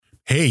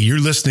Hey, you're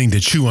listening to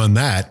Chew on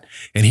That,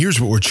 and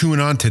here's what we're chewing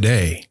on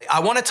today.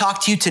 I want to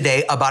talk to you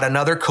today about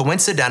another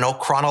coincidental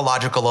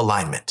chronological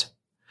alignment.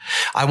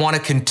 I want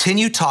to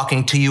continue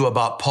talking to you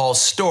about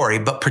Paul's story,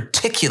 but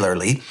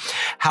particularly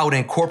how it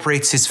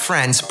incorporates his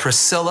friends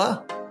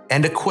Priscilla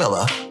and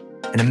Aquila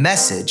in a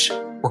message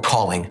we're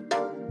calling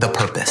The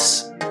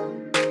Purpose.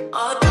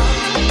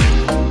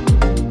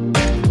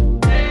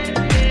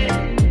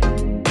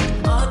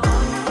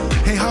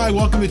 Hi,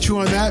 welcome to Chew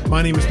on That.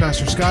 My name is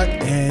Pastor Scott,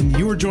 and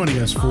you are joining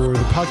us for the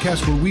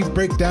podcast where we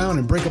break down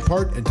and break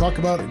apart and talk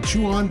about and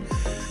chew on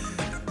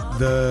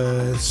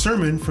the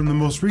sermon from the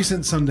most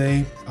recent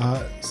Sunday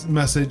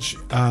message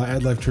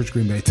at Life Church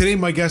Green Bay. Today,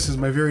 my guest is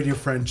my very dear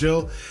friend,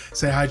 Jill.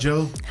 Say hi,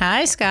 Jill.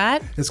 Hi,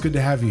 Scott. It's good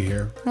to have you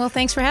here. Well,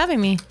 thanks for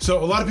having me.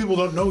 So a lot of people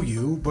don't know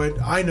you,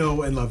 but I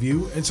know and love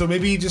you. And so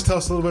maybe just tell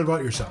us a little bit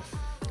about yourself.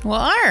 Well,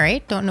 all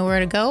right. Don't know where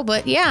to go,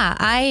 but yeah,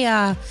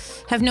 I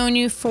have known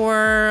you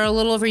for a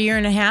little over a year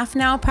and a half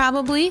now,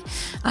 probably.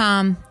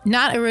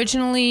 Not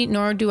originally,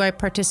 nor do I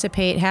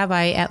participate, have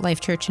I, at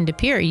Life Church in De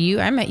Pere.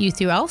 I met you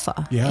through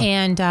Alpha. Yeah.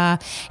 And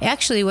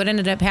actually what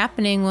ended up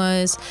happening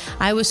was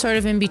I was sort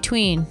of in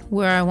between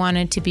where I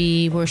wanted to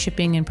be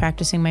worshiping and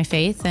practicing my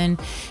faith and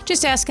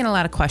just asking a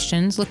lot of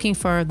questions, looking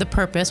for the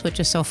purpose, which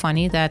is so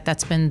funny that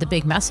that's been the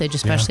big message,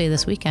 especially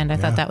this weekend. I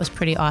thought that was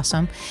pretty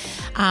awesome.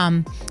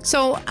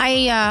 So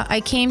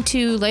I came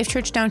to Life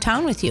Church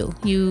downtown with you.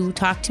 You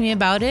talked to me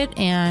about it,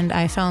 and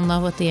I fell in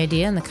love with the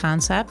idea and the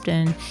concept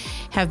and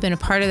have been a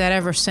part of that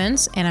ever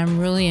since, and I'm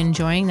really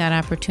enjoying that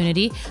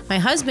opportunity. My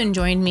husband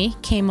joined me,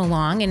 came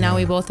along, and now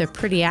we both are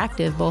pretty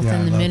active, both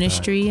in the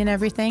ministry and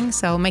everything.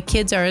 So my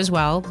kids are as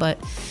well, but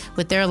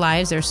with their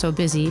lives, they're so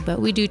busy. But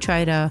we do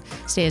try to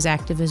stay as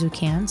active as we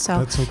can. So,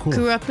 that's so cool.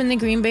 Grew up in the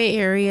Green Bay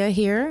area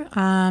here.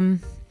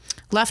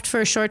 Left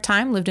for a short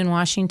time, lived in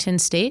Washington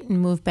State,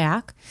 and moved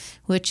back,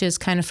 which is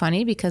kind of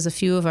funny because a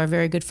few of our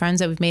very good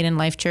friends that we've made in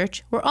Life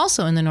Church were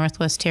also in the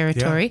Northwest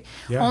Territory,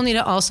 only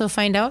to also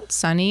find out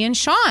Sonny and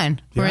Sean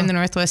were in the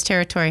Northwest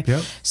Territory.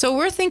 Yep. So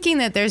we're thinking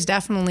that there's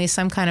definitely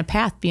some kind of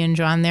path being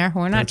drawn there.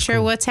 We're not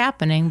sure what's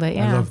happening, but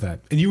yeah. I love that.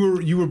 And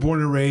you were born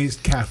and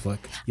raised Catholic.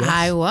 Yes?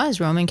 I was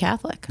Roman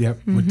Catholic. Yep.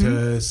 Mm-hmm. Went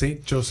to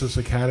St. Joseph's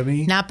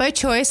Academy. Not by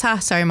choice.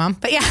 Sorry, Mom.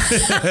 But yeah.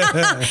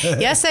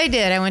 Yes, I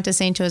did. I went to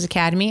St. Joseph's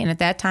Academy, and at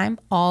that time,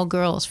 all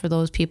girls, for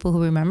those people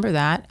who remember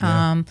that.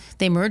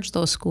 They merged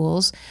those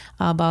schools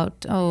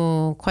about,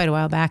 quite a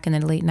while back in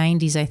the late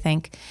 90s, I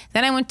think.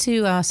 Then I went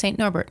to St.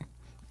 Norbert,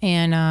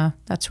 and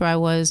that's where I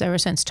was ever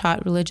since,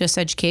 taught religious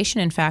education,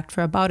 in fact,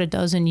 for about a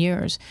dozen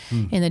years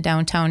in the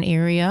downtown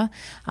area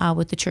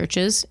with the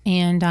churches,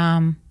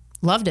 and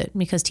loved it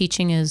because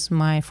teaching is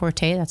my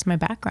forte. That's my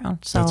background.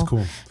 So, that's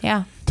cool.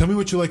 Yeah. Tell me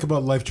what you like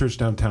about Life Church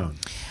downtown.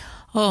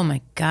 Oh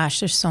my gosh,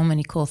 there's so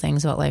many cool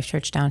things about Life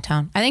Church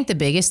downtown. I think the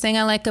biggest thing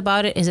I like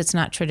about it is it's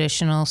not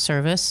traditional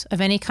service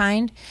of any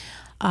kind.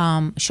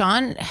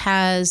 Sean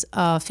has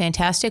a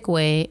fantastic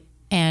way,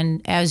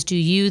 and as do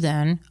you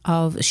then,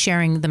 of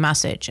sharing the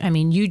message. I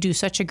mean, you do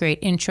such a great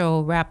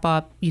intro, wrap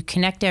up, you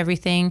connect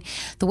everything.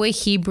 The way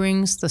he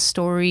brings the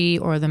story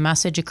or the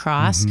message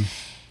across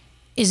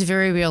is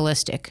very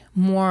realistic,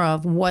 more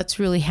of what's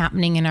really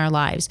happening in our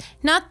lives.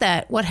 Not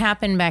that what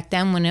happened back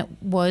then when it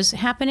was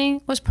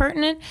happening was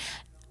pertinent.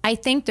 I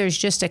think there's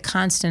just a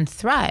constant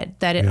thread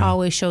that it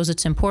always shows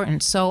its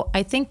importance. So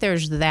I think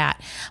there's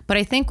that. But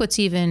I think what's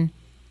even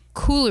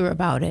cooler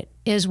about it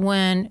is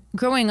when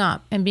growing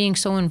up and being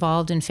so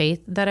involved in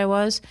faith that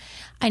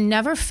I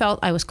never felt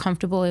I was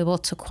comfortable able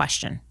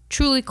to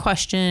truly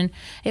question.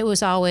 It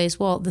was always,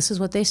 well, this is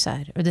what they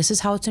said, or this is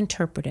how it's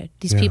interpreted.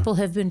 These people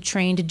have been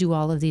trained to do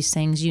all of these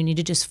things. You need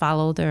to just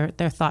follow their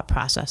thought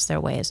process,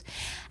 their ways.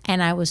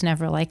 And I was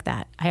never like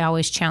that. I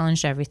always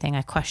challenged everything.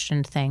 I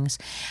questioned things.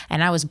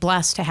 And I was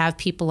blessed to have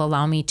people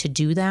allow me to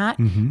do that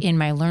in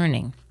my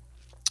learning.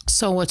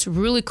 So what's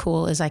really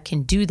cool is I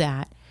can do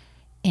that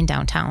in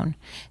downtown.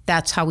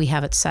 That's how we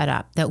have it set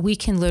up, that we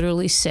can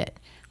literally sit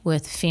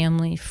with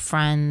family,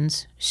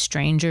 friends,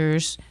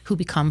 strangers who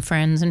become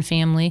friends and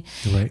family,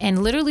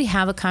 and literally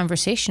have a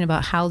conversation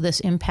about how this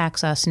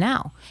impacts us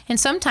now. And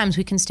sometimes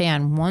we can stay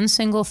on one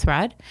single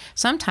thread.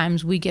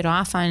 Sometimes we get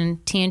off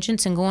on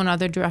tangents and go in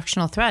other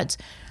directional threads.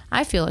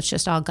 I feel it's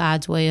just all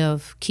God's way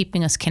of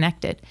keeping us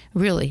connected,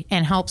 really,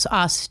 and helps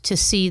us to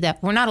see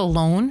that we're not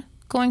alone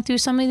going through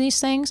some of these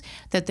things,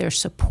 that there's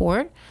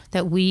support,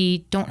 that we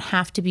don't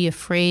have to be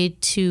afraid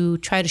to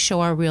try to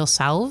show our real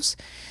selves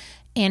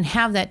and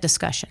have that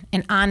discussion,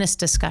 an honest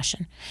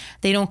discussion.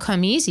 They don't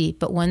come easy,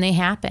 but when they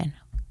happen,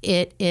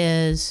 it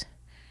is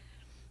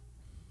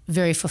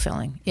very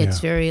fulfilling. It's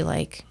very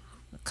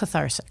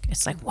cathartic.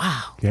 It's like,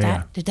 wow,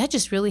 did that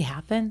just really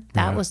happen?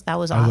 That was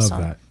awesome. I love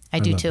that. I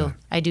do too.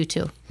 I do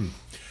too.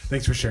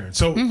 Thanks for sharing.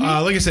 So,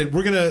 like I said,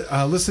 we're going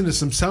to listen to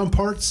some sound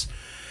parts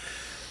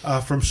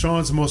from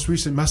Sean's most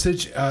recent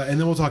message, and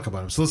then we'll talk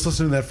about them. So let's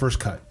listen to that first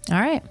cut. All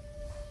right.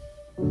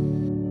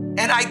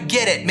 And I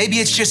get it. Maybe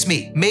it's just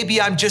me.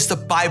 Maybe I'm just a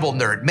Bible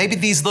nerd. Maybe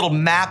these little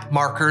map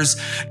markers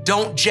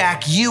don't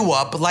jack you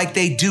up like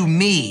they do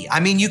me. I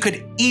mean, you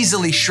could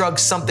easily shrug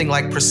something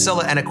like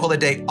Priscilla and Aquila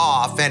Day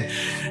off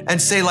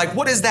and say, like,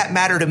 what does that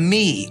matter to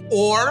me?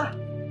 Or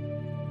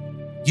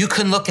you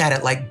can look at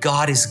it like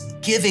God is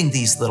giving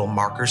these little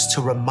markers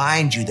to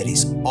remind you that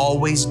he's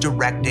always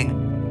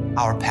directing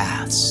our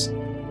paths,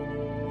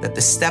 that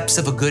the steps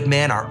of a good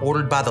man are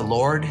ordered by the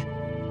Lord,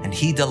 and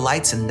he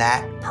delights in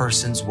that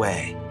person's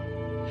way,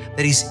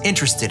 that he's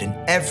interested in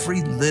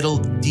every little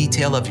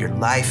detail of your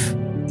life,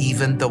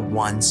 even the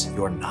ones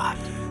you're not.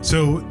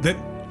 So that,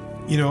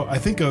 I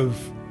think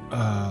of,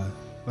 I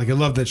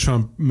love that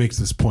Sean makes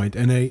this point,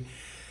 and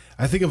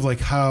I think of like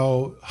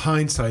how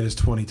hindsight is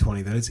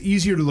 20/20, that it's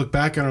easier to look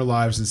back on our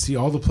lives and see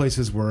all the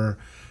places where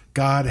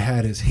God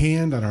had his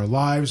hand on our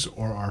lives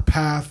or our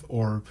path,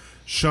 or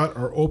shut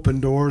or open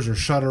doors or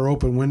shut or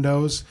open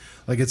windows.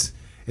 Like it's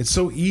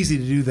so easy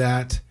to do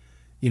that,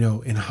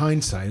 in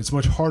hindsight. It's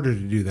much harder to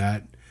do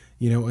that,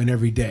 in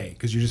every day,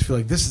 because you just feel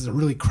like this is a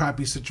really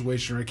crappy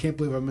situation, or I can't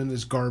believe I'm in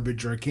this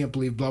garbage, or I can't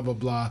believe blah, blah,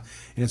 blah.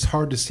 And it's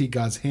hard to see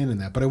God's hand in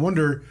that. But I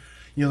wonder,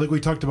 like we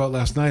talked about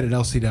last night at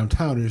LC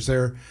Downtown,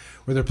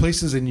 were there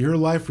places in your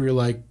life where you're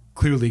like,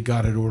 clearly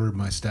God had ordered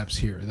my steps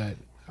here, that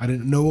I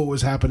didn't know what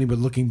was happening, but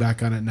looking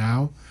back on it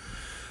now,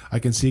 I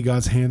can see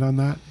God's hand on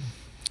that?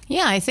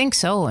 Yeah, I think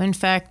so. In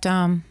fact,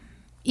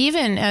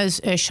 even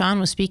as Sean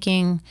was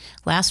speaking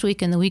last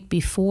week and the week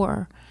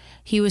before,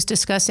 he was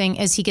discussing,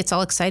 as he gets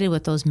all excited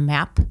with those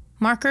map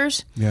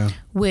markers,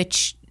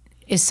 which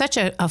is such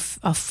a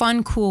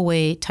fun, cool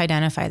way to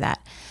identify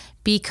that.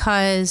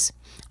 Because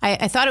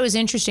I thought it was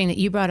interesting that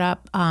you brought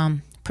up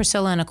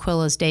Priscilla and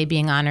Aquila's day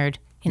being honored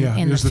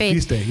in the faith. The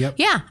feast day, yep.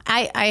 Yeah,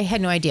 I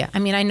had no idea. I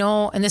mean, I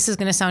know, and this is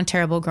going to sound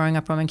terrible growing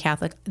up Roman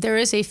Catholic, there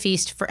is a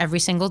feast for every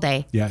single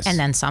day, yes, and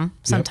then some.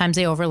 Sometimes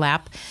they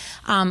overlap.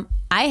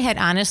 I had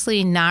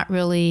honestly not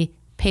really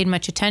paid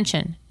much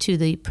attention to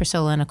the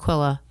Priscilla and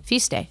Aquila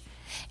feast day.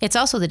 It's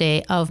also the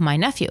day of my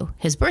nephew,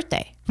 his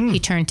birthday. He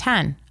turned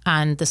 10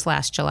 on this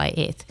last July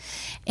 8th.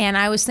 And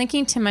I was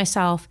thinking to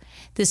myself,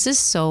 this is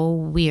so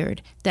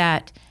weird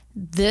that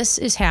this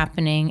is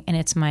happening and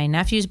it's my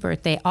nephew's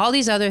birthday. All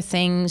these other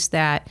things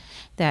that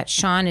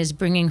Sean is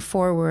bringing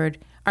forward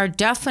are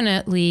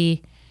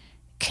definitely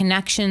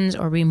connections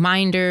or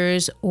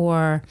reminders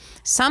or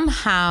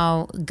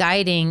somehow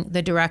guiding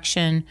the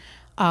direction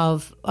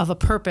of a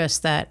purpose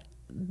that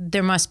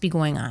there must be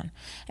going on.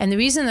 And the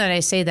reason that I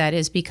say that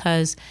is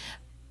because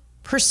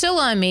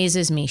Priscilla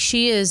amazes me.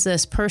 She is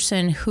this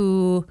person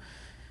who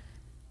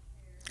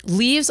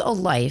leaves a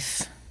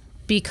life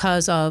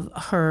because of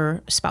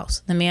her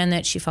spouse, the man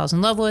that she falls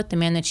in love with, the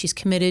man that she's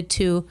committed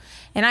to.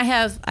 And I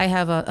have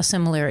a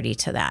similarity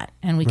to that.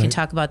 And we can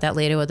talk about that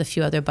later with a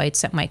few other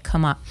bites that might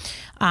come up.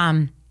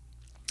 And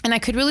I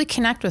could really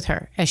connect with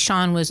her as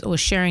Sean was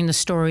sharing the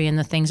story and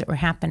the things that were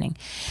happening.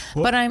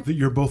 Well, but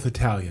you're both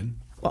Italian.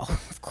 Well,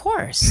 of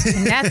course.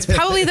 And that's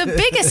probably the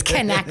biggest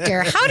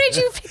connector. How did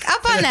you pick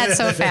up on that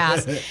so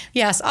fast?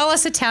 Yes, all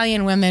us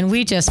Italian women,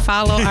 we just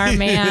follow our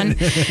man.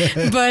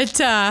 But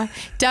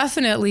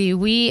definitely,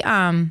 we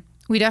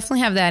definitely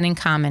have that in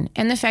common.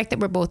 And the fact that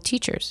we're both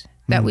teachers,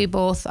 that we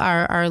both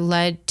are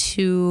led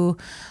to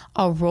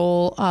a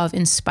role of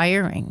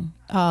inspiring,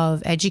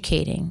 of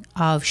educating,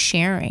 of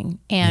sharing,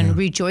 and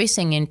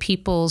rejoicing in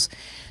people's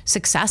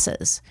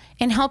successes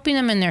and helping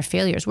them in their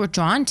failures. We're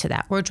drawn to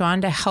that. We're drawn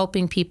to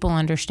helping people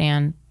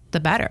understand the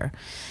better.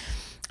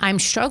 I'm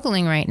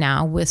struggling right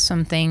now with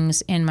some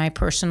things in my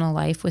personal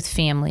life with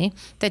family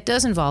that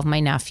does involve my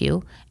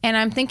nephew. And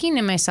I'm thinking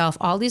to myself,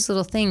 all these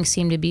little things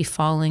seem to be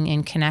falling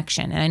in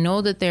connection. And I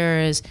know that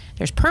there's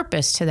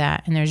purpose to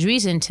that and there's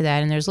reason to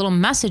that. And there's little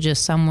messages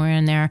somewhere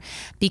in there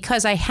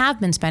because I have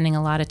been spending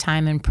a lot of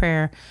time in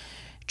prayer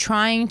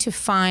trying to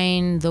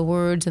find the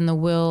words and the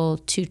will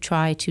to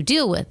try to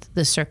deal with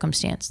the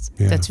circumstance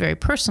that's very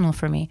personal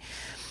for me.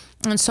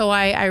 And so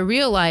I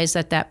realized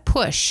that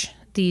push,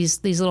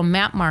 these little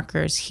map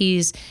markers,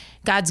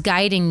 God's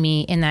guiding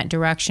me in that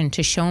direction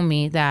to show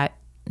me that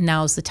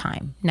now's the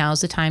time.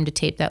 Now's the time to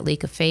take that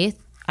leap of faith.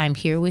 I'm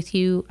here with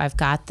you. I've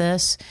got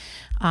this.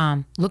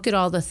 Look at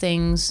all the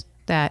things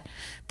that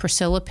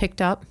Priscilla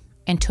picked up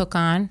and took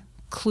on,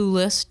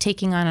 clueless,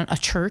 taking on a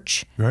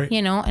church,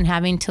 and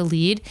having to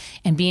lead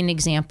and be an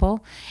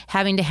example,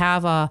 having to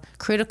have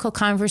critical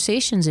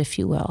conversations, if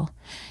you will,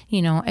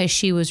 as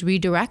she was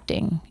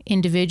redirecting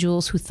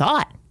individuals who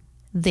thought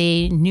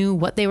they knew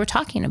what they were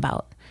talking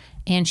about.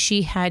 And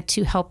she had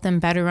to help them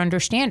better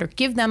understand or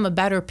give them a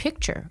better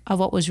picture of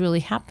what was really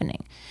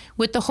happening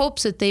with the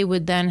hopes that they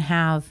would then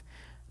have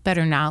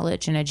better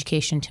knowledge and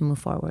education to move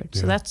forward.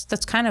 Yeah. So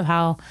that's kind of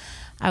how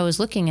I was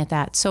looking at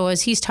that. So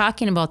as he's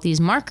talking about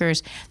these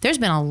markers, there's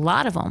been a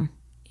lot of them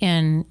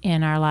in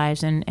our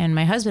lives. And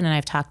my husband and I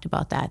have talked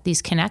about that,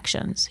 these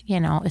connections,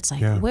 it's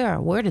like,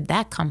 where did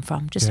that come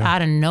from? Just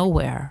out of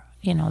nowhere.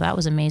 That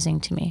was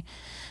amazing to me.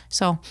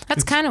 So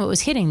that's kind of what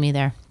was hitting me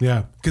there.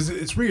 Yeah, because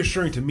it's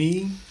reassuring to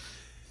me,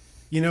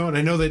 and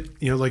I know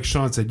that, like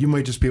Sean said, you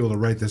might just be able to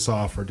write this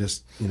off or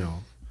just,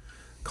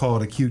 call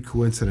it a cute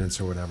coincidence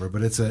or whatever,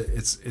 but it's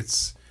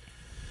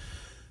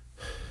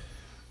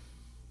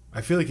I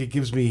feel like it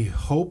gives me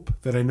hope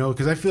that I know,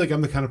 because I feel like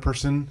I'm the kind of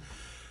person,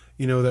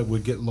 that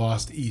would get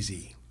lost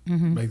easy.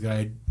 Like that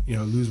I'd,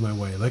 lose my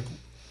way. Like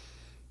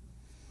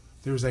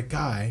there was that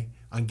guy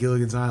on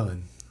Gilligan's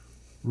Island,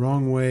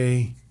 Wrong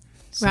Way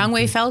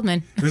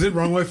Feldman. Was it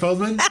Wrong Way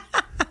Feldman?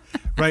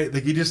 Right.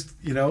 Like he just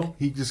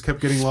kept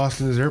getting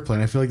lost in his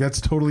airplane. I feel like that's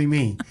totally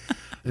me.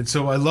 And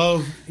so I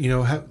love,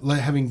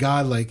 having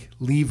God like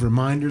leave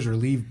reminders or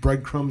leave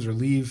breadcrumbs or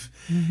leave,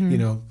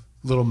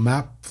 little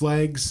map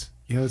flags,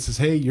 that says,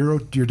 hey, you're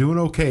doing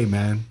okay,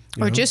 man.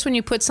 Or just when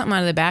you put something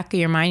out of the back of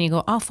your mind, you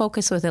go, I'll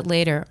focus with it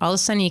later. All of a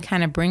sudden you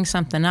kind of bring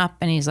something up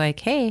and he's like,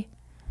 hey,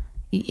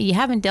 you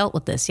haven't dealt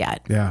with this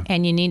yet. Yeah.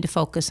 And you need to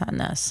focus on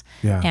this.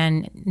 Yeah.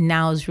 And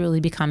now is really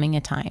becoming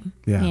a time,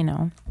 Yeah,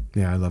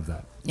 I love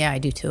that. Yeah, I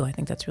do too. I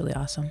think that's really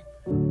awesome.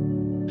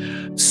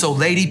 So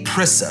Lady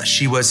Prissa,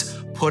 she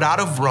was put out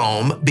of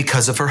Rome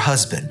because of her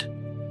husband,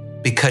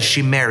 because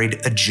she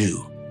married a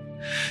Jew.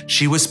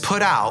 She was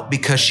put out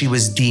because she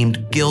was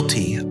deemed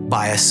guilty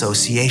by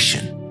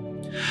association.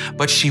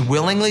 But she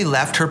willingly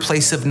left her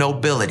place of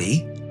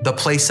nobility, the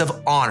place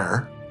of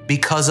honor,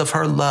 because of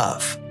her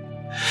love,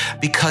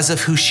 because of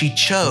who she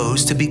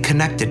chose to be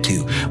connected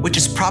to, which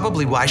is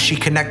probably why she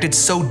connected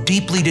so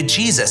deeply to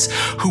Jesus,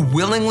 who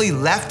willingly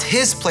left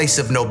his place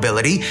of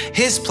nobility,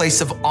 his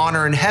place of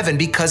honor in heaven,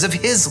 because of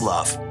his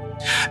love,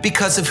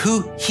 because of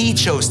who he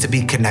chose to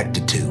be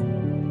connected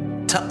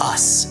to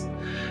us.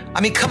 I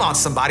mean, come on,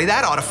 somebody.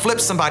 That ought to flip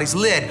somebody's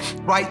lid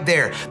right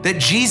there. That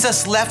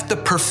Jesus left the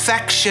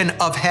perfection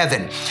of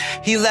heaven.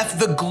 He left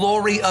the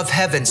glory of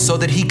heaven so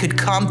that he could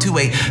come to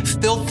a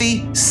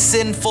filthy,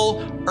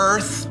 sinful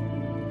earth,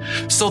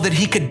 so that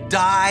he could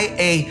die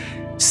a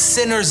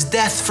sinner's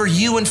death for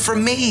you and for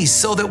me,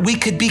 so that we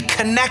could be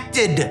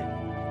connected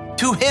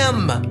to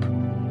him.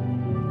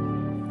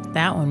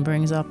 That one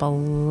brings up a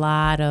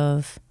lot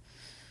of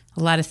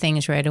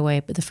things right away,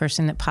 but the first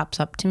thing that pops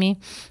up to me,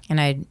 and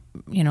I,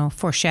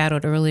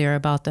 foreshadowed earlier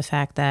about the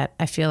fact that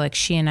I feel like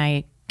she and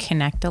I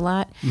connect a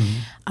lot,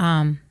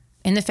 and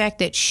the fact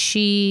that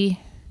she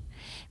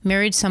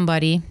married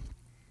somebody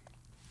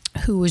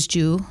who was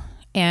Jew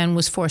and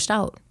was forced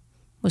out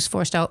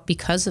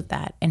because of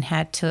that, and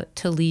had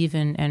to leave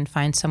and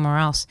find somewhere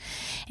else.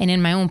 And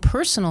in my own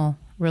personal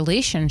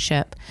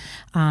relationship,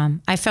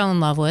 I fell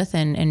in love with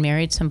and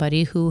married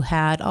somebody who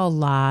had a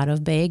lot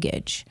of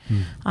baggage.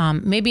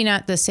 Maybe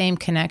not the same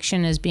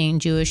connection as being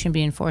Jewish and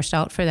being forced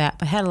out for that,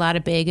 but had a lot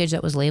of baggage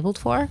that was labeled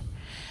for.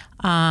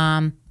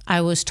 I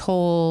was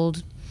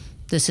told,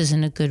 this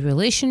isn't a good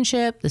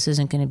relationship. This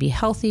isn't going to be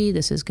healthy.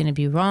 This is going to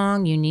be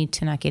wrong. You need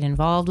to not get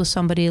involved with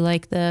somebody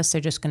like this.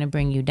 They're just going to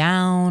bring you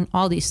down,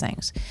 all these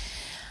things.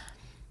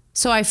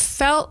 So I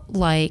felt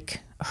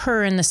like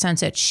her in the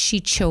sense that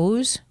she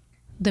chose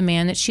the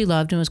man that she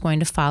loved and was going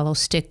to follow,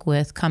 stick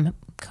with, come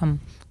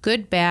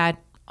good, bad,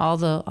 all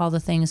the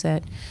things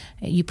that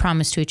you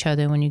promise to each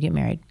other when you get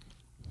married.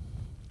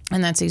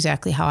 And that's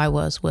exactly how I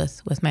was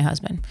with my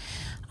husband.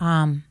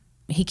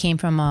 He came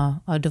from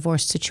a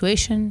divorced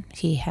situation.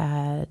 He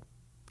had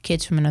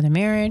kids from another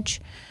marriage,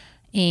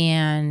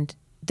 and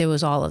there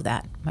was all of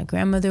that. My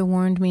grandmother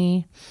warned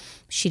me.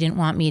 She didn't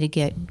want me to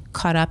get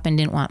caught up and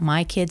didn't want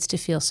my kids to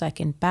feel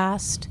second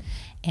best.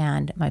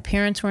 And my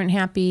parents weren't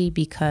happy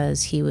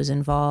because he was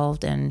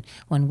involved. And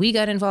when we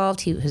got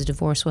involved, his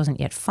divorce wasn't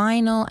yet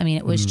final. I mean,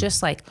 it was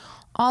just like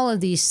all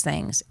of these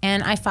things.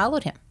 And I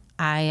followed him.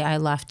 I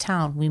left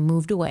town. We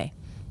moved away.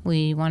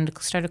 We wanted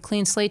to start a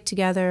clean slate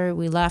together.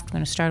 We left. We're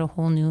going to start a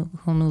whole new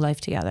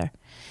life together.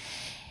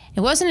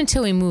 It wasn't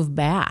until we moved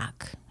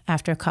back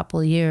after a couple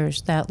of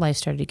years that life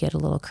started to get a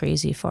little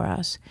crazy for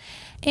us.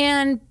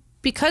 And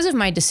because of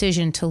my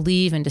decision to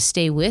leave and to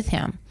stay with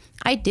him,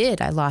 I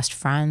did. I lost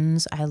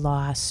friends. I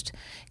lost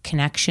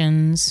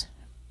connections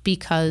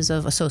because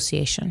of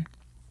association.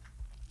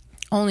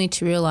 Only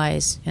to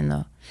realize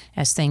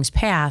as things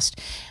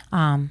passed,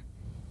 my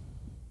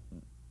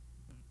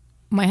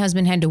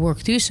husband had to work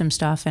through some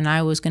stuff, and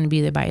I was going to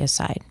be there by his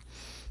side.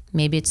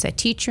 Maybe it's that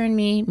teacher in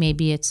me.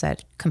 Maybe it's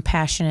that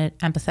compassionate,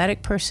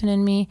 empathetic person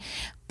in me.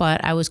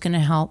 But I was going to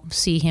help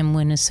see him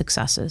win his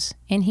successes.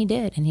 And he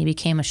did. And he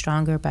became a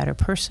stronger, better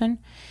person.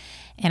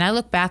 And I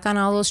look back on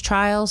all those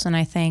trials, and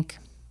I think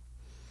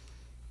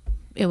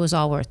it was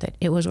all worth it.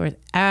 It was worth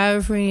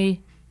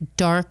every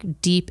dark,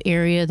 deep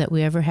area that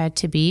we ever had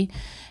to be.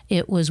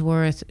 It was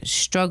worth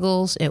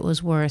struggles. It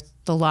was worth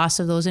the loss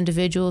of those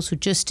individuals who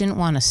just didn't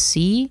want to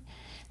see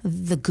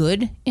the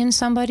good in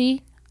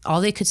somebody.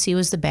 All they could see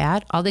was the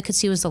bad. All they could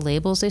see was the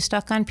labels they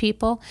stuck on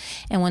people.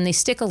 And when they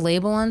stick a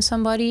label on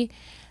somebody,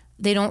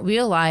 they don't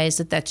realize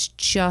that that's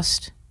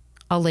just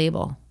a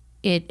label.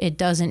 It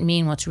doesn't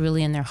mean what's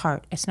really in their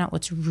heart. It's not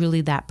what's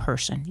really that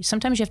person.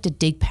 Sometimes you have to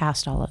dig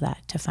past all of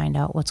that to find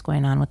out what's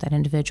going on with that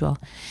individual.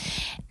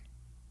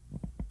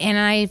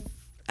 And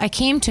I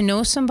came to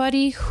know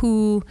somebody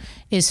who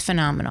is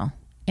phenomenal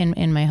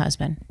in my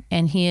husband.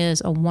 And he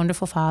is a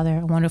wonderful father,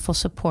 a wonderful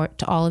support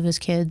to all of his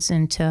kids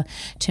and to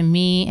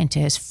me and to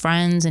his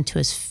friends and to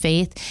his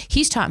faith.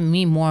 He's taught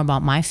me more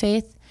about my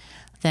faith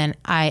than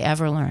I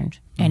ever learned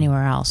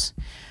anywhere else.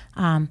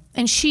 And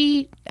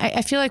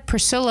I feel like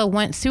Priscilla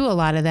went through a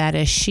lot of that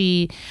as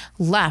she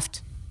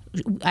left.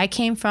 I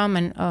came from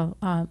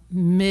a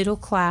middle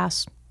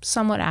class,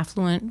 somewhat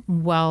affluent,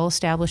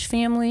 well-established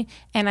family,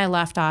 and I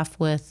left off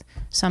with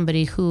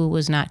somebody who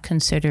was not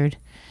considered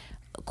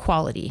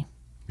quality.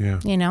 Yeah.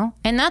 You know?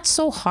 And that's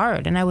so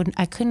hard, and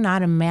I could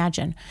not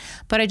imagine.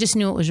 But I just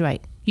knew it was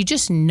right. You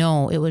just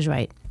know it was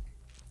right.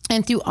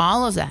 And through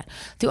all of that,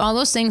 through all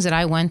those things that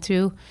I went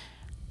through,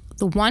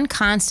 the one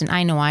constant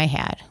I know I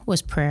had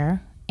was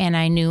prayer. And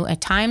I knew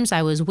at times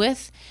I was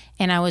with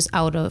and I was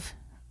out of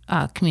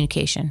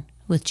communication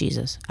with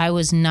Jesus. I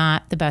was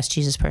not the best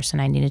Jesus person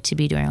I needed to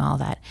be during all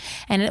that.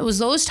 And it was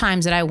those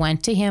times that I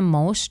went to him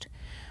most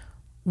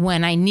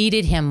when I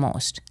needed him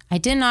most. I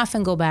didn't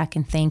often go back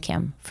and thank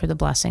him for the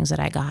blessings that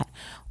I got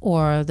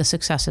or the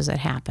successes that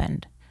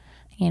happened,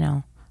 you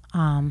know.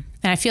 And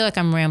I feel like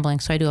I'm rambling,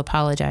 so I do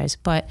apologize.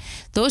 But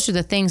those are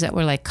the things that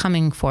were like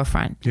coming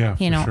forefront. Yeah,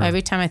 you know, sure.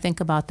 Every time I think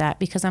about that,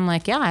 because I'm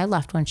like, yeah, I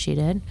left when she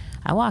did.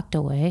 I walked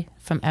away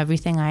from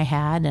everything I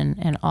had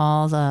and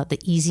all the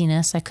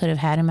easiness I could have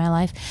had in my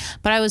life.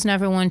 But I was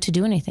never one to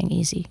do anything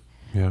easy.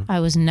 Yeah. I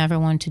was never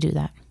one to do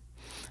that.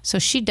 So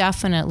she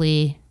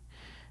definitely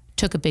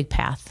took a big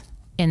path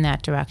in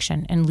that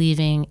direction and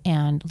leaving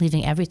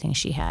everything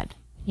she had,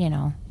 you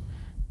know.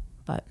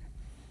 But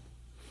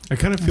I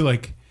kind of feel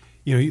like,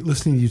 you know,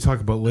 listening to you talk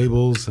about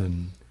labels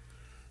and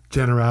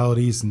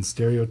generalities and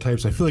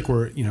stereotypes, I feel like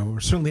we're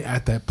certainly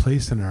at that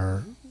place in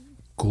our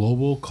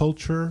global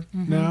culture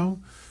now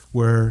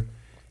where,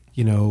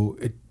 you know,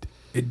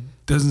 it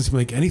doesn't seem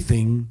like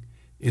anything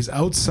is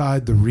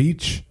outside the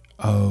reach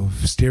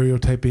of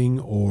stereotyping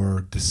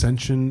or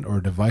dissension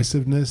or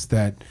divisiveness,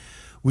 that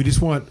we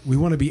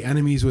want to be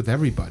enemies with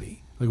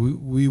everybody. Like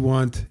we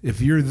want, if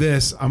you're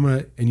this,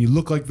 and you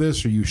look like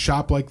this, or you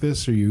shop like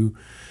this, or you,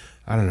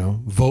 I don't know,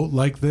 vote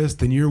like this,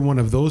 then you're one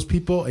of those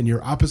people and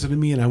you're opposite of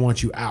me and I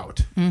want you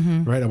out,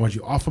 right? I want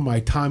you off of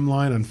my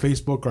timeline on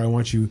Facebook, or I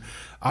want you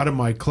out of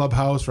my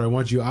clubhouse, or I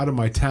want you out of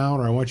my town,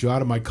 or I want you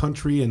out of my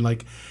country. And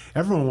like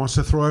everyone wants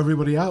to throw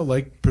everybody out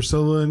like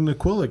Priscilla and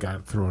Aquila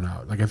got thrown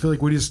out. Like I feel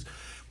like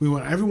we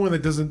want everyone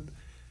that doesn't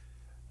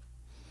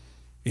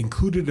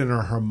included in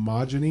our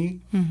homogeny,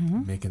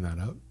 making that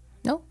up.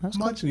 no, that's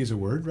cool. Homogeny is a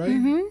word,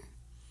 right?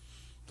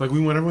 Like we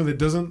want everyone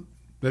that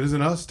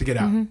isn't us to get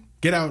out.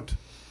 Get out.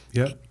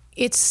 Yeah.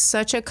 It's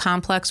such a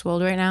complex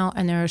world right now,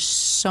 and there is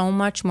so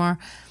much more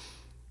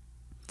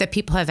that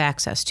people have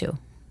access to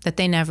that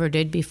they never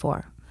did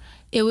before.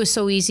 It was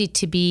so easy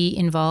to be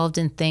involved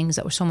in things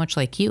that were so much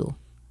like you.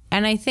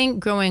 And I think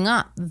growing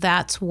up,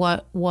 that's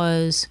what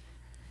was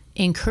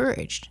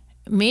encouraged.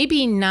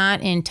 Maybe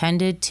not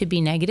intended to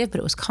be negative, but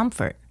it was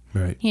comfort.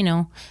 Right. You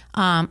know,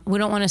 we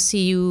don't want to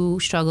see you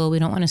struggle. We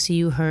don't want to see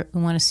you hurt.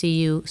 We want to see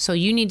you. So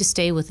you need to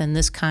stay within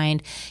this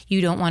kind.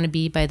 You don't want to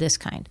be by this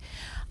kind.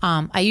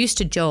 I used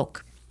to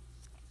joke,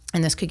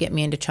 and this could get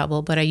me into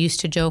trouble, but I used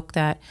to joke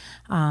that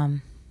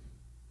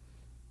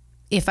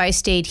if I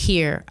stayed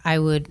here, I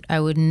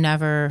would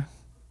never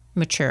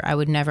mature.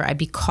 I'd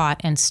be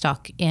caught and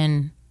stuck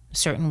in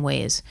certain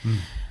ways.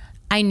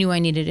 I knew I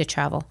needed to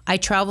travel. I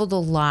traveled a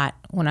lot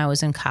when I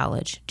was in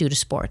college due to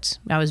sports.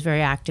 I was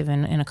very active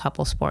in a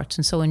couple sports.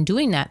 And so in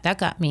doing that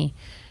got me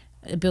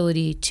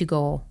ability to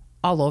go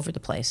all over the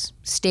place,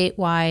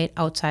 statewide,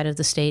 outside of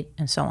the state,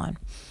 and so on.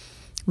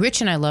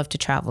 Rich and I love to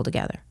travel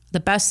together.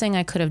 The best thing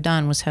I could have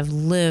done was have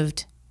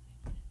lived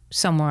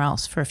somewhere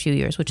else for a few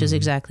years, which is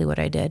exactly what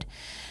I did.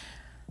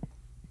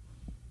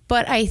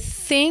 But I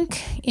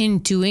think in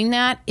doing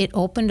that, it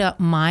opened up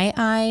my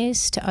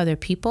eyes to other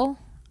people,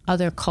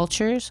 other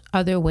cultures,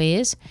 other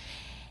ways.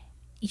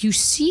 You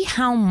see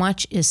how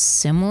much is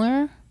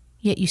similar,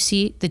 yet you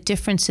see the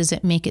differences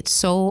that make it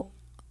so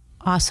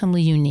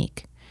awesomely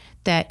unique,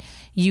 that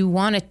you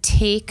want to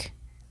take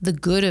the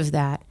good of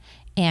that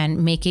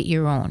and make it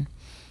your own.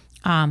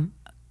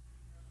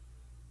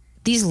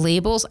 These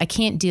labels, I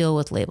can't deal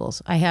with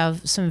labels. I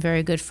have some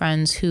very good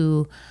friends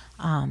who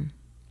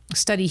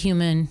study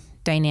human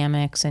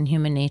dynamics and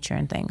human nature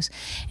and things.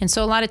 And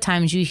so a lot of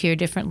times you hear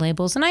different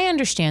labels, and I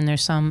understand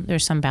there's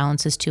some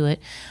balances to it.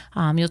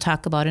 You'll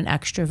talk about an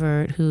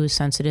extrovert who's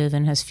sensitive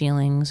and has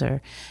feelings,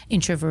 or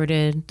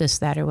introverted, this,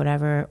 that, or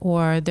whatever,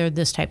 or they're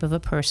this type of a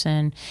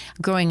person.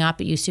 Growing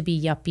up, it used to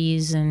be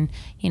yuppies and,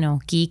 you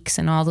know, geeks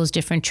and all those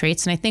different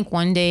traits. And I think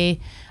one day,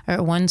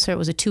 or once, or it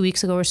was 2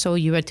 weeks ago or so,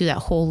 you read through that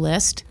whole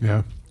list.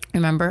 Yeah.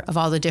 Remember, of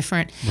all the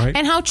different, right.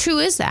 And how true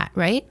is that,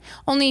 right?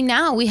 Only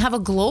now we have a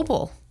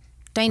global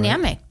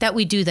dynamic that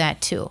we do that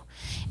too.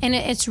 And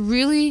it's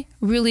really,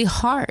 really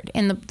hard.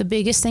 And the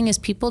biggest thing is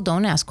people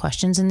don't ask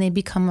questions, and they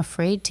become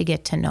afraid to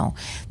get to know.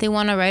 They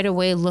want to right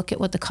away look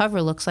at what the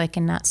cover looks like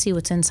and not see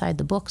what's inside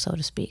the book, so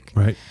to speak.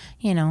 Right.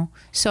 You know,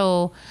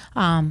 so,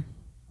 I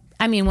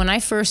mean, when I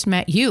first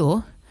met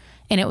you,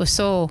 and it was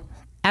so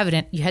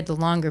evident, you had the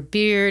longer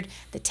beard,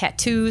 the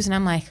tattoos, and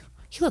I'm like,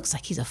 he looks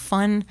like he's a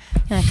fun,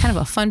 kind of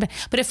a fun.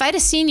 But if I'd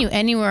have seen you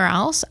anywhere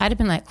else, I'd have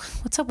been like,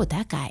 what's up with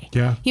that guy?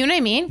 Yeah. You know what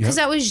I mean? Because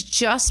that was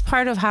just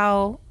part of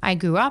how I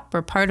grew up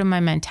or part of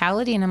my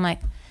mentality. And I'm like,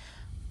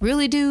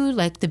 really, dude?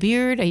 Like the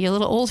beard? Are you a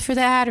little old for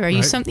that? Or are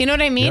you something? You know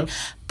what I mean? Yep.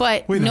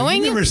 But wait,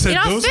 knowing you never said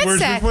those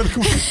words before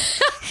the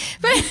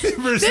But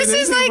this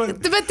is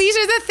like, but these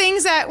are the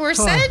things that were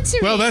said to me.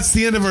 Well, that's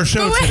the end of our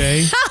show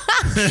today.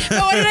 But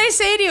what did I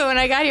say to you when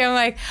I got here? I'm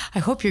like, I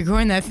hope you're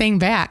growing that thing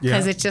back,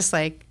 because it's just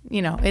like,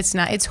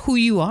 it's who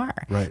you are.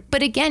 Right.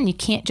 But again, you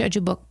can't judge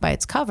a book by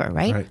its cover,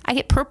 right? I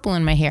get purple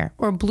in my hair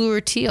or blue or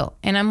teal,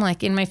 and I'm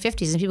like in my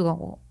 50s, and people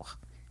go, well,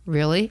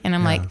 really? And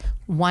I'm like,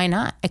 why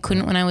not? I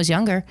couldn't when I was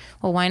younger.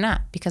 Well, why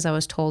not? Because I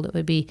was told it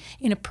would be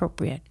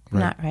inappropriate,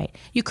 not right.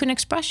 You couldn't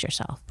express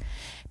yourself.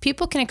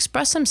 People can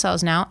express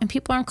themselves now, and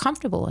people aren't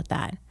comfortable with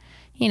that.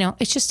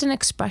 It's just an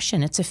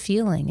expression. It's a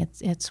feeling.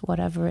 It's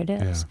whatever it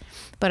is. Yeah.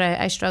 But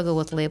I struggle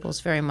with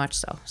labels very much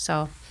so.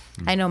 So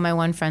I know my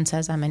one friend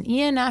says I'm an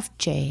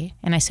ENFJ,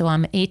 and I say, well,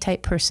 I'm an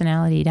A-type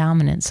personality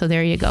dominant. So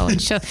there you go.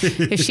 And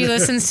if she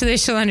listens to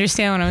this, she'll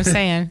understand what I'm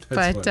saying.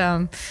 But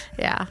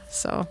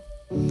so.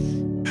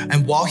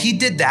 And while he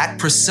did that,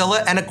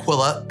 Priscilla and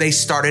Aquila, they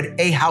started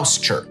a house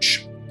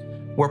church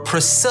where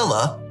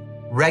Priscilla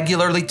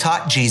regularly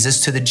taught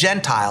Jesus to the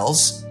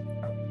Gentiles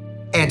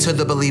and to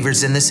the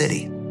believers in the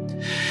city.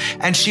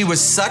 And she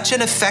was such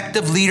an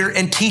effective leader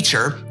and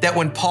teacher that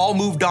when Paul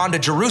moved on to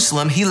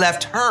Jerusalem, he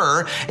left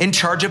her in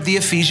charge of the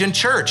Ephesian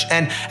church.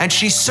 And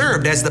she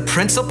served as the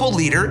principal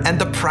leader and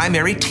the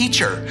primary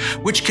teacher,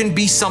 which can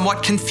be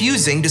somewhat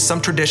confusing to some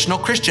traditional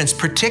Christians,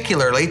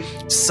 particularly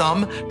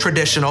some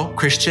traditional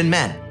Christian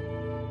men.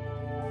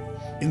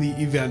 In the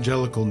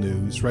evangelical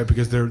news, right?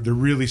 Because they're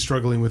really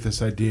struggling with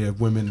this idea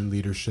of women in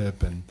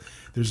leadership. And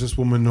there's this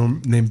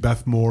woman named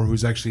Beth Moore,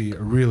 who's actually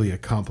a really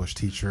accomplished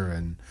teacher,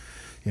 and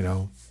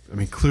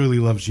clearly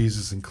loves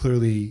Jesus and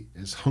clearly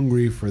is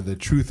hungry for the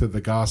truth of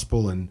the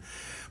gospel and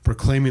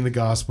proclaiming the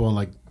gospel.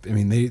 And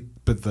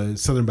but the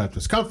Southern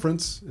Baptist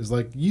Conference is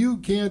like, you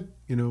can't,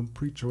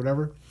 preach or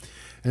whatever.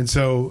 And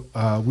so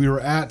we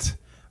were at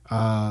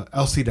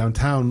LC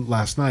downtown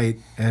last night,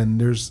 and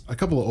there's a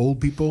couple of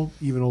old people,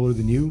 even older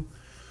than you,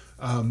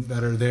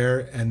 that are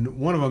there. And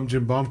one of them,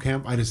 Jim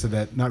Baumkamp, I just said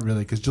that, not really,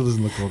 because Jill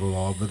doesn't look old at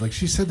all, but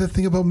she said that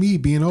thing about me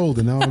being old,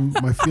 and now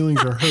my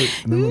feelings are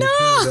hurt. And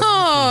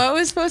no, it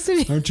was supposed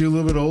to be. Aren't you a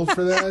little bit old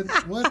for that?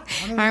 What?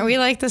 Aren't we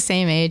like the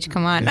same age?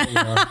 Come on. Yeah, we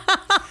are.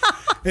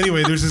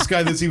 Anyway, there's this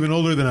guy that's even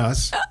older than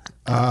us,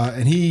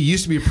 and he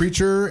used to be a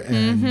preacher,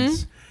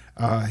 and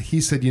he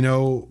said,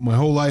 my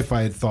whole life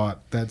I had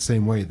thought that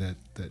same way, that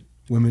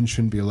women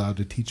shouldn't be allowed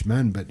to teach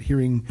men, but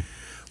hearing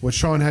what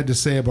Sean had to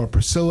say about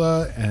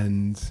Priscilla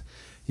and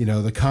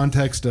the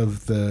context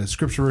of the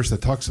scripture verse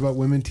that talks about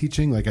women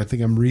teaching, I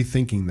think I'm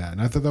rethinking that.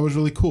 And I thought that was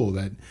really cool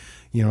that,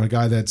 a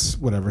guy that's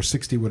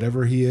 60,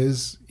 whatever he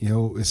is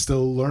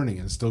still learning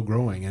and still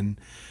growing. And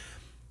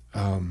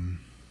I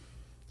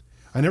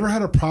never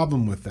had a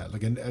problem with that.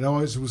 It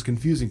always was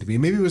confusing to me.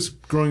 Maybe it was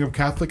growing up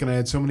Catholic and I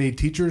had so many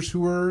teachers who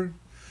were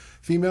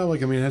female. I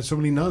had so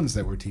many nuns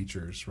that were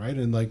teachers, right?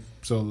 And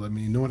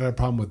no one had a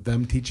problem with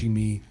them teaching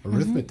me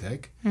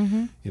arithmetic,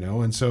 and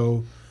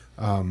so,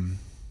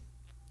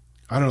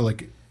 I don't know,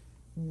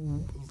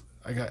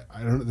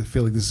 I don't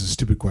feel like this is a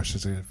stupid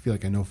question. I feel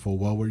like I know full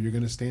well where you're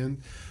going to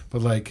stand, but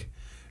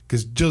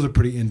because Jill's a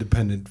pretty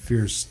independent,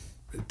 fierce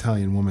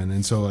Italian woman,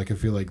 and so I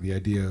feel like the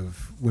idea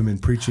of women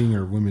preaching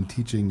or women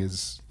teaching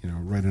is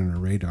right on her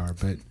radar.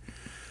 But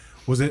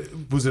was it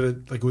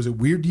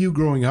weird to you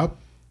growing up,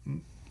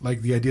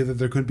 the idea that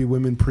there couldn't be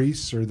women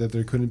priests or that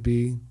there couldn't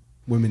be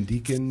women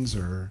deacons,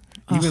 or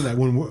even that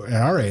when we're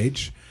at our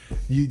age,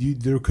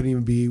 there couldn't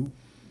even be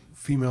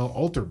female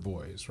altar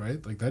boys,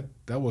 right?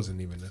 That wasn't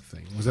even a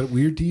thing. Was that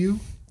weird to you?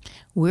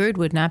 Weird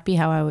would not be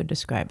how I would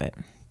describe it.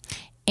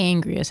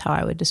 Angry is how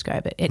I would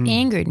describe it. It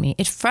angered me.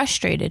 It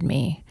frustrated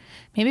me.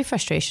 Maybe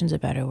frustration's a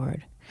better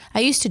word.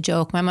 I used to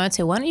joke. My mom would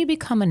say, why don't you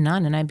become a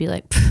nun? And I'd be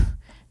like,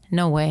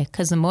 no way,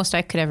 because the most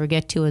I could ever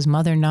get to is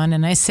mother nun.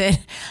 And I said,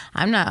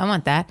 I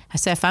want that. I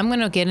said, if I'm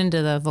going to get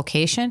into the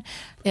vocation,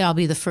 I'll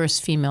be the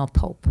first female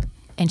pope.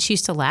 And she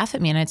used to laugh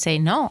at me, and I'd say,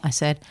 no. I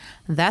said,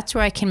 that's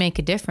where I can make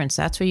a difference.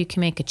 That's where you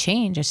can make a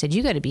change. I said,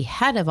 you got to be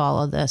head of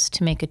all of this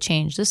to make a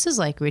change. This is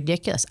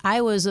ridiculous.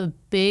 I was a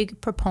big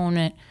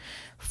proponent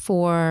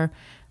for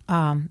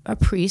a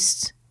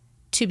priest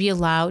to be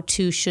allowed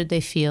to, should they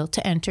feel,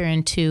 to enter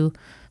into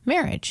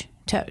marriage,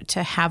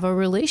 to have a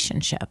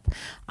relationship.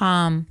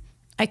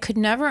 I could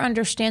never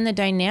understand the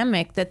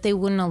dynamic that they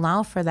wouldn't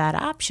allow for that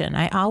option.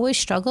 I always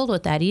struggled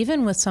with that,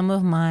 even with some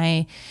of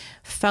my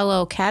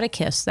fellow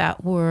catechists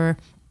that were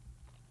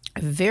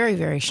very,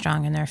 very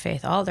strong in their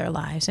faith all their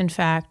lives. In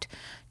fact,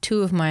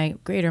 two of my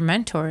greater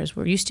mentors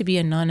used to be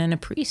a nun and a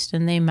priest,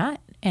 and they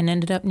met and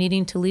ended up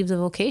needing to leave the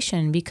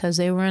vocation because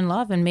they were in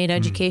love and made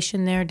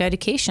education their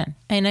dedication.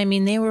 And I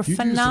mean, they were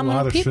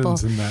phenomenal people.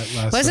 In that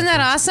last Wasn't that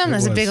awesome?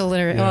 That's a big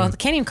alliteration. Yeah. Well, I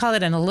can't even call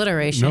it an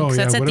alliteration because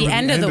that's at the whatever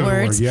end of the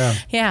words.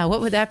 Word, yeah,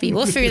 what would that be?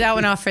 We'll figure that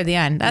one out for the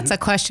end. That's a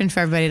question for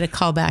everybody to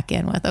call back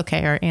in with,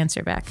 okay, or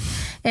answer back.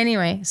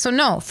 Anyway, so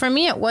no, for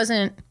me it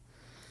wasn't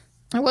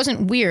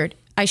weird.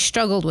 I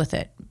struggled with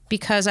it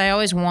because I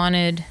always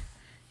wanted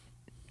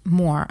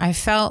more. I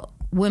felt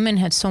women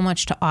had so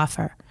much to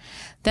offer.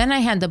 Then I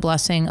had the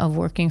blessing of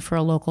working for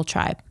a local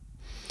tribe.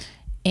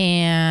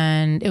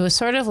 And it was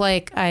sort of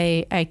like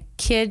I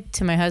kid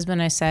to my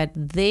husband, I said,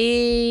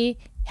 they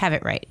have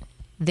it right.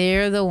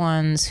 They're the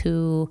ones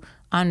who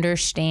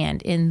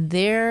understand in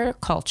their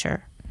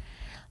culture.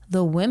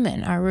 The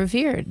women are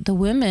revered. The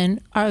women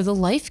are the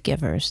life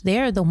givers. They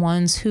are the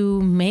ones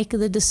who make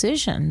the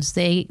decisions.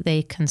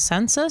 They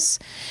consensus,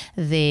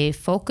 they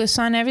focus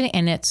on everything,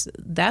 and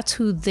that's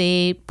who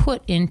they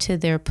put into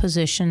their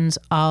positions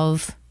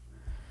of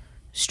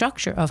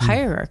structure, of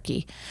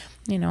hierarchy.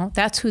 You know,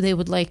 that's who they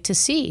would like to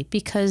see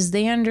because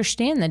they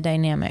understand the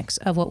dynamics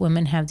of what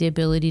women have the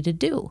ability to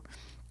do.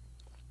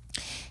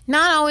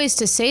 Not always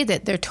to say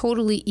that they're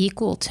totally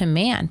equal to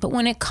man, but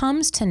when it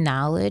comes to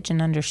knowledge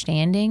and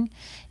understanding,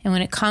 and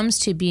when it comes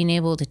to being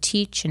able to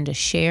teach and to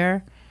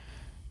share,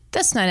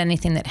 that's not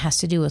anything that has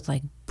to do with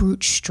like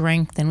brute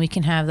strength. And we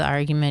can have the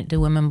argument, do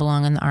women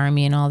belong in the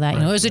army and all that?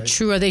 Right, is it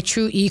true? Are they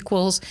true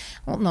equals?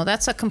 Well, no,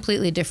 that's a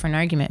completely different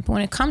argument. But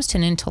when it comes to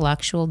an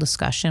intellectual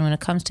discussion, when it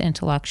comes to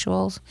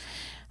intellectuals,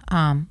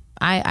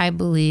 I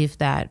believe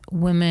that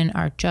women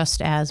are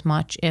just as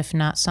much, if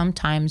not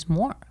sometimes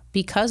more,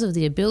 because of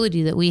the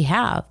ability that we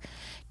have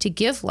to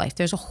give life.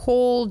 There's a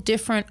whole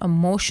different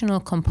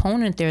emotional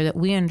component there that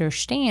we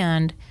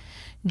understand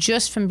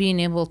just from being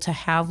able to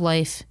have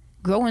life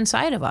grow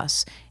inside of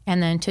us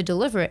and then to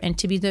deliver it and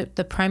to be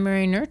the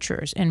primary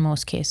nurturers in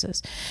most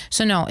cases.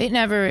 So no, it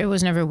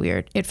was never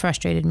weird. It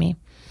frustrated me.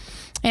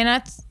 And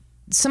that's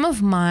some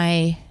of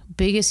my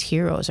biggest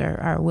heroes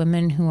are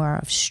women who are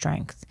of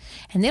strength.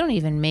 And they don't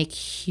even make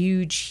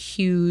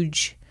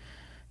huge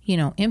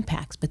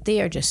impacts, but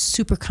they are just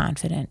super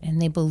confident and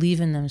they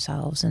believe in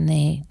themselves and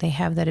they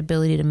have that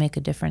ability to make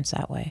a difference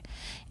that way.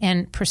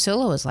 And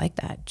Priscilla was like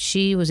that.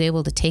 She was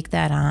able to take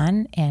that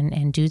on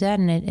and do that,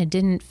 and it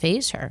didn't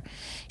faze her.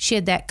 She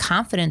had that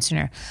confidence in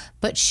her,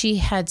 but she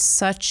had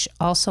such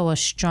also a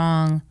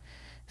strong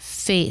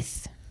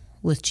faith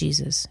with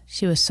Jesus.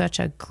 She was such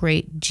a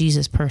great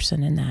Jesus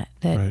person in that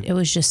right. It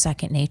was just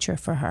second nature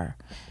for her.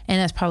 And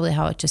that's probably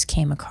how it just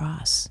came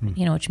across,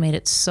 which made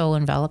it so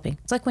enveloping.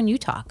 It's like when you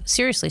talk.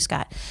 Seriously,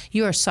 Scott,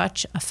 you are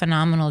such a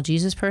phenomenal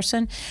Jesus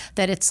person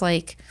that it's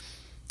like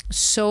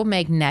so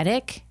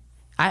magnetic.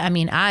 I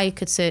mean, I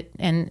could sit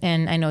and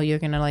I know you're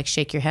going to like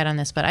shake your head on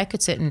this, but I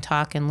could sit and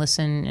talk and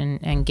listen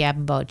and gab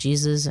about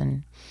Jesus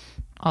and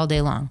all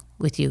day long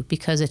with you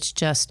because it's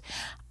just,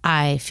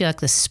 I feel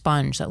like the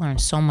sponge that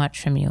learns so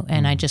much from you.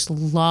 And I just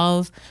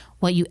love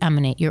what you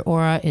emanate. Your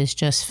aura is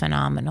just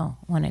phenomenal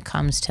when it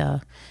comes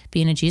to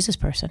being a Jesus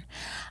person.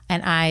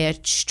 And I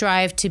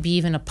strive to be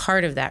even a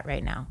part of that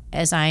right now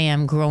as I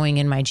am growing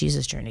in my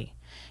Jesus journey.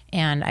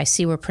 And I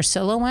see where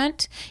Priscilla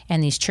went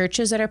and these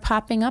churches that are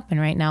popping up.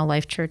 And right now,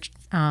 Life Church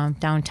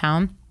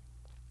downtown,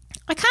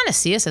 I kind of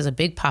see us as a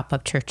big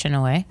pop-up church in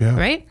a way,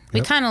 right?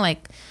 We kind of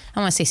like, I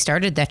don't want to say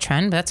started that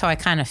trend, but that's how I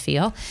kind of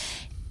feel.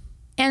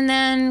 And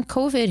then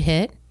COVID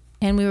hit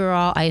and we were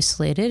all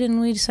isolated and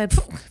we decided,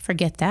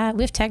 forget that.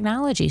 We have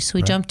technology. So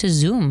we jumped to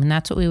Zoom and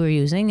that's what we were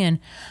using. And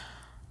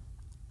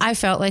I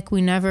felt like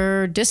we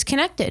never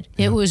disconnected.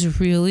 Yeah. It was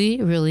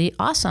really, really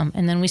awesome.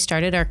 And then we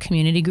started our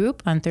community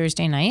group on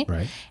Thursday night.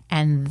 Right.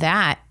 And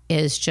that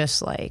is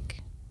just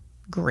like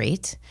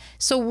great.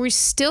 So we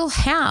still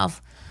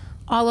have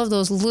all of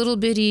those little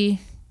bitty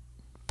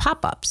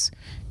pop-ups,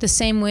 the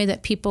same way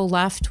that people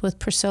left with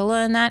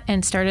Priscilla and that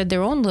and started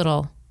their own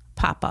little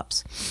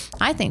pop-ups.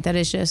 I think that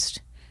is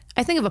just,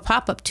 I think of a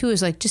pop-up too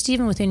as like just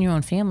even within your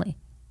own family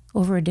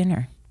over a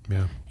dinner.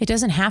 Yeah. It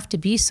doesn't have to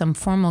be some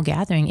formal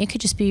gathering. It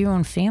could just be your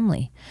own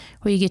family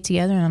where you get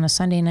together on a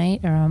Sunday night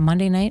or a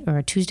Monday night or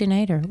a Tuesday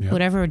night or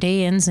whatever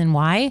day ends and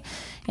why,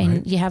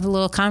 and you have a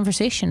little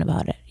conversation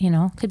about it.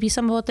 Could be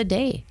something about the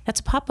day.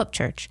 That's a pop-up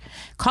church.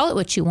 Call it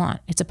what you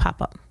want. It's a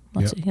pop-up.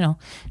 Do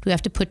we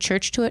have to put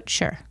church to it?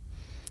 Sure.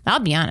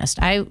 I'll be honest.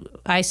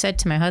 I said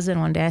to my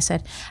husband one day, I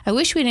said, I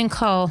wish we didn't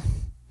call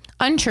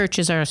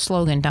unchurches are a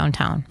slogan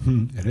downtown.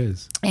 It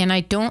is. And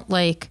I don't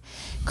like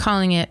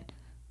calling it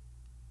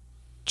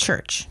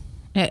church.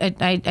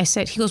 I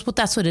said, he goes, well,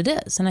 that's what it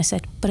is. And I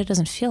said, but it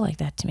doesn't feel like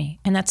that to me.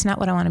 And that's not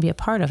what I want to be a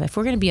part of. If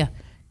we're going to be a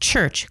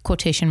church,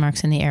 quotation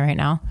marks in the air right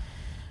now,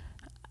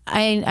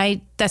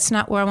 that's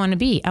not where I want to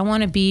be. I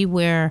want to be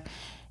where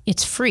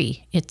it's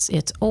free. It's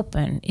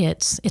open.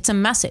 It's a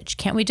message.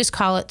 Can't we just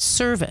call it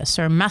service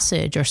or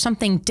message or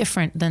something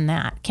different than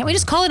that? Can't we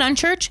just call it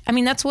unchurch? I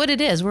mean, that's what it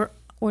is.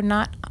 We're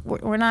not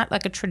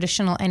like a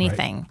traditional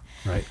anything,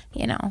 right.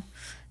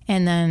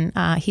 And then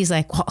he's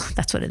like, well,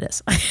 that's what it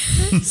is.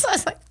 So I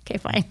was like, okay,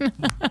 fine.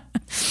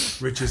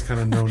 Rich is kind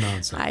of no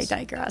nonsense. I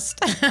digressed.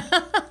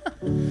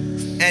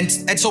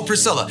 And so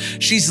Priscilla,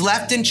 she's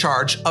left in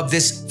charge of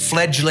this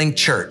fledgling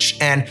church,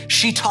 and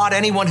she taught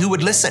anyone who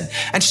would listen.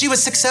 And she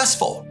was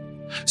successful.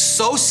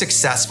 So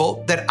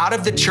successful that out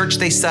of the church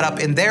they set up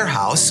in their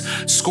house,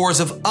 scores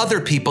of other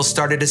people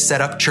started to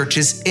set up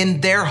churches in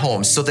their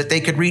homes so that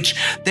they could reach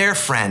their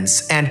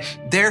friends and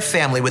their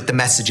family with the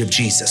message of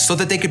Jesus, so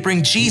that they could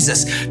bring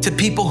Jesus to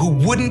people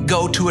who wouldn't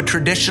go to a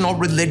traditional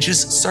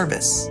religious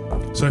service.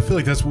 So I feel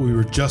like that's what we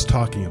were just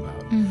talking about.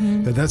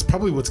 That's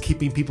probably what's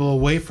keeping people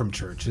away from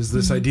church, is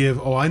this idea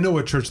of, I know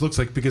what church looks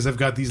like because I've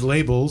got these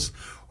labels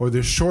or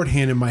there's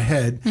shorthand in my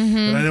head. But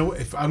I know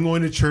if I'm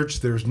going to church,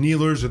 there's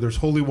kneelers or there's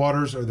holy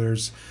waters or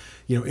there's,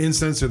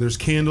 incense or there's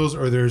candles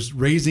or there's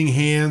raising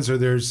hands or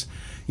there's,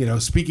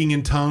 speaking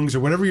in tongues or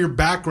whatever your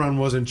background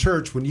was in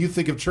church. When you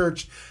think of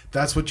church,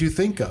 that's what you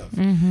think of.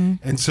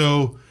 And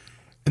so,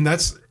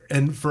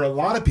 and for a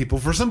lot of people,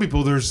 for some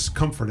people, there's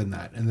comfort in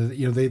that. And,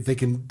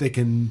 they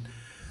can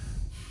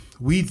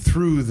weed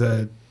through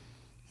the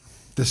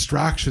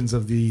distractions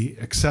of the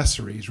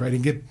accessories, right,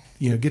 and get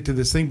to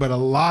this thing. But a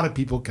lot of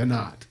people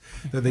cannot.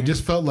 That they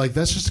just felt like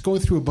that's just going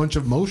through a bunch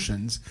of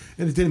motions,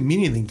 and it didn't mean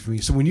anything to me.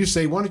 So when you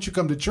say, "Why don't you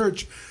come to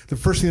church?" the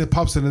first thing that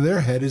pops into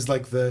their head is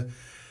like the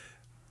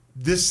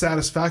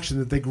dissatisfaction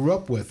that they grew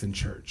up with in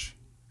church.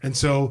 And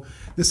so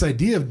this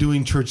idea of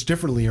doing church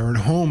differently or in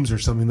homes or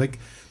something, like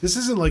this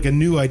isn't like a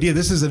new idea.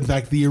 This is in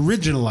fact the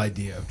original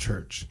idea of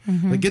church.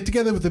 Like get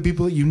together with the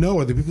people that you know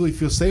or the people you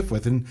feel safe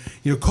with. And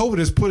COVID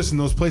has put us in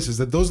those places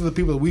that those are the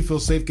people that we feel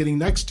safe getting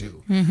next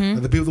to.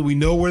 Are the people that we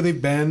know where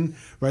they've been,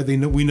 right?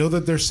 We know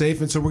that they're safe,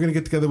 and so we're going to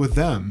get together with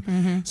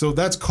them. So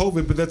that's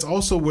COVID, but that's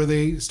also where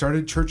they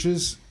started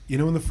churches,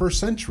 in the first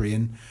century.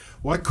 And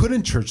why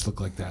couldn't church look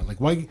like that?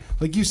 Like why,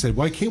 like you said,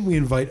 why can't we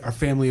invite our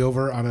family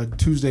over on a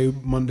Tuesday,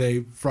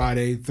 Monday,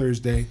 Friday,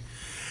 Thursday?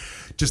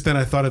 Just then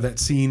I thought of that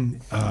scene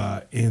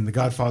in The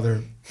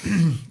Godfather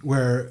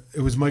where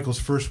it was Michael's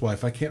first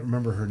wife. I can't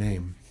remember her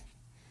name.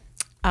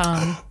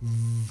 Does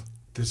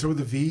it start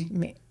with a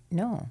V?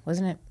 No,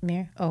 wasn't it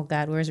Mir? Oh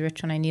God, where's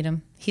Rich when I need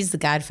him? He's the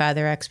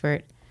Godfather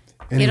expert.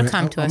 Anyway, it'll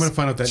come to us. I'm going to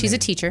find out that She's name. a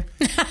teacher.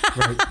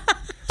 Right.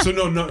 So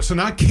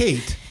not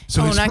Kate.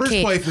 So his first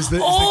Kate. wife is the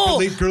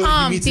girl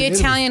that he meets the in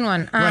Italian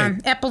Italy. one.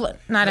 Right.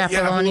 Not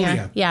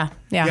Apollonia. Yeah,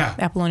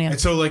 Apollonia. And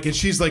so and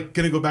she's like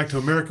going to go back to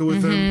America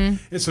with him.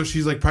 And so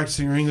she's like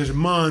practicing her English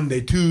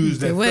Monday,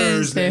 Tuesday,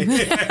 Thursday.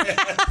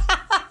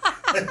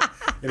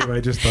 Anyway,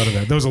 I just thought of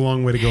that. That was a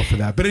long way to go for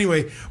that. But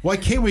anyway, why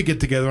can't we get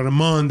together on a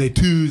Monday,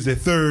 Tuesday,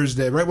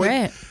 Thursday,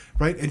 right?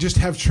 Right? And just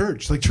have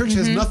church. Like church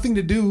has nothing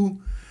to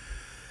do.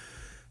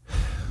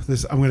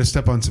 I'm going to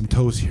step on some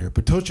toes here,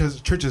 but church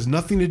has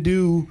nothing to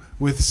do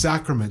with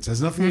sacraments, has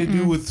nothing to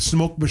do with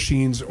smoke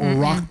machines or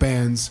rock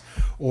bands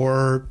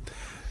or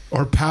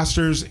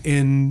pastors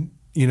in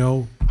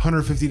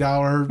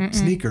 $150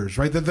 sneakers,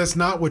 right? That's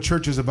not what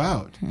church is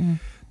about.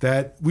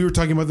 That we were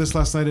talking about this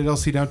last night at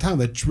LC Downtown.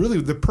 That really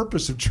the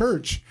purpose of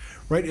church,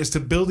 right, is to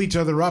build each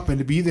other up and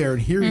to be there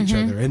and hear each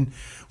other. And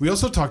we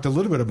also talked a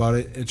little bit about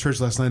it at church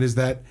last night. Is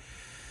that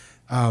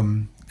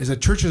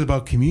church is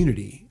about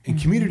community, and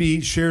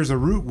community shares a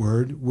root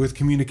word with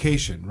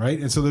communication, right?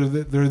 And so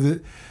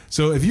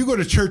so if you go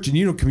to church and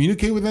you don't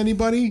communicate with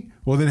anybody,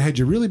 well, then had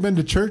you really been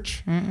to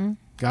church? I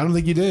don't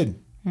think you did.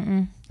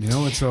 And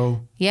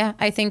so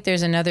I think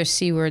there's another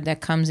C word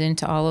that comes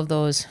into all of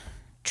those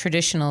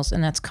traditionals,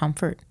 and that's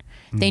comfort.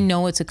 They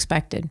know what's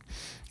expected.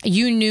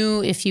 You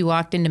knew if you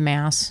walked into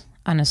Mass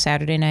on a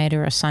Saturday night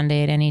or a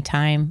Sunday at any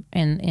time,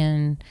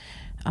 in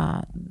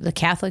the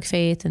Catholic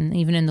faith and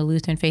even in the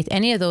Lutheran faith,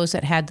 any of those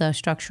that had the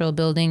structural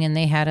building and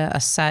they had a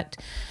set,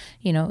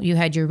 you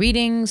had your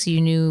readings, you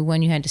knew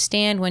when you had to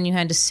stand, when you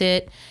had to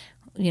sit,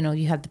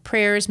 you had the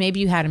prayers, maybe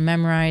you had them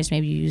memorized,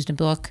 maybe you used a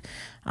book.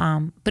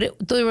 But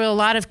there were a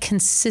lot of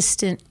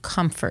consistent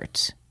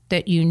comforts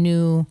that you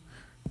knew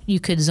you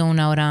could zone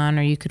out on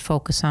or you could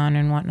focus on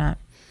and whatnot.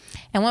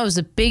 And what was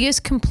the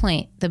biggest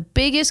complaint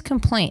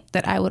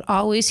that I would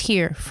always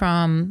hear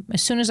from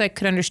as soon as I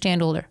could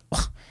understand older,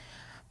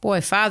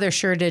 boy, Father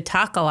sure did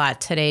talk a lot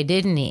today,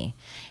 didn't he?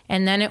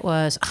 And then it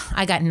was,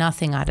 I got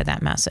nothing out of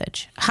that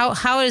message.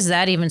 How is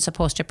that even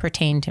supposed to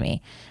pertain to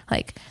me?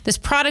 Like this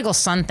prodigal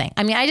son thing.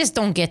 I mean, I just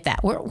don't get that.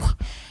 It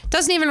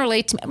doesn't even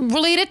relate to me.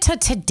 Relate it to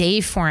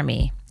today for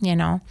me,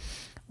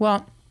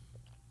 Well,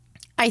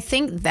 I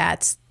think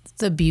that's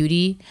the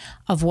beauty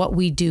of what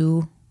we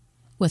do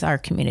with our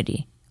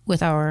community,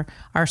 with our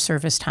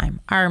service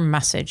time, our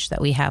message that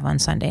we have on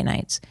Sunday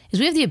nights, is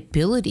we have the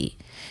ability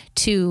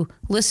to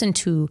listen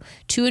to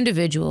two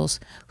individuals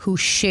who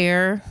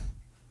share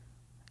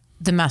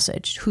the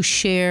message, who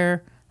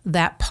share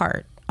that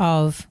part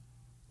of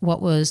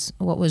what was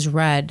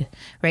read.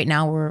 Right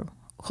now we're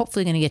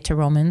hopefully going to get to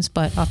Romans,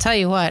 but I'll tell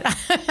you what,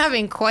 I'm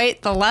having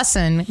quite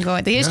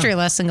the history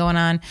lesson going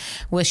on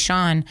with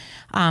Sean.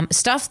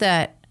 Stuff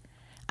that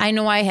I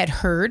know I had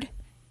heard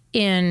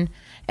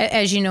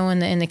as you know,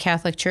 in the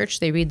Catholic Church,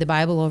 they read the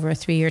Bible over a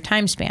 3-year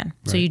time span.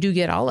 So you do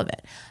get all of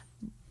it.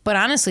 But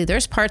honestly,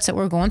 there's parts that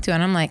we're going through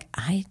and I'm like,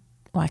 I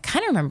well, I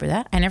kind of remember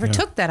that. I never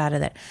took that out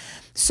of that.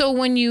 So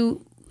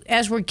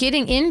as we're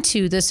getting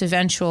into this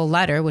eventual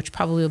letter, which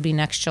probably will be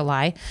next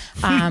July,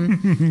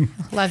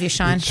 love you,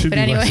 Sean. It should but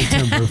be anyway, by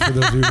September for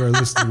those of you who are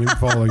listening and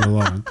following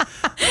along.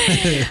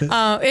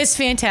 It's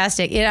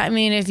fantastic. I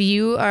mean, if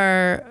you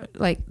are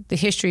like the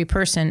history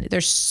person,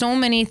 there's so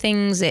many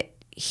things that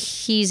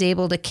he's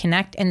able to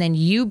connect, and then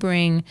you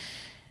bring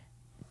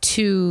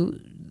to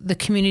the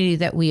community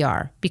that we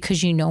are,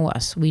 because you know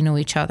us, we know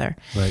each other.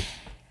 Right.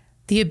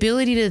 The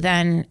ability to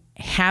then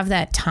have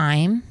that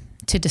time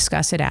to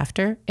discuss it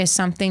after is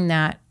something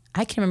that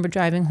I can remember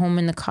driving home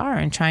in the car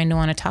and trying to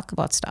want to talk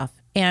about stuff.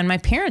 And my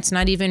parents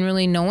not even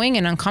really knowing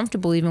and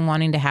uncomfortable even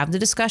wanting to have the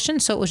discussion.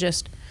 So it was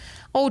just,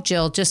 oh,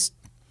 Jill, just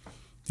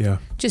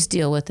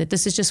deal with it.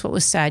 This is just what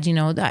was said.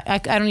 I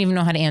don't even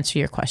know how to answer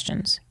your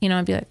questions.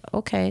 I'd be like,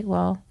 okay,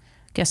 well,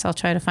 guess I'll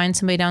try to find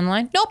somebody down the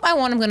line. Nope, I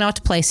want them going out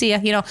to play. See ya,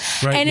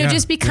 Right, and it'd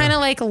just be kind of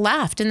like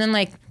laughed. And then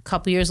like a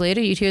couple years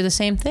later, you'd hear the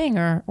same thing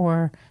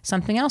or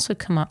something else would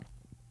come up.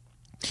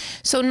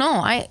 So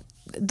no,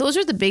 those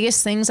are the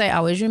biggest things I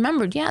always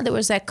remembered. Yeah, there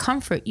was that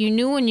comfort. You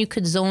knew when you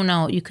could zone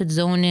out, you could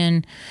zone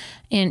in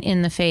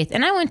the faith.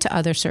 And I went to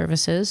other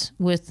services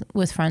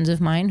with friends of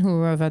mine who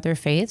were of other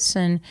faiths.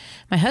 And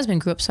my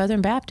husband grew up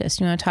Southern Baptist.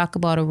 You want to talk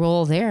about a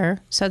role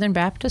there, Southern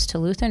Baptist to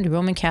Lutheran to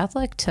Roman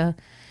Catholic to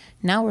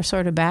now we're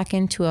sort of back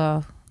into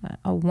a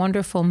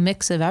wonderful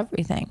mix of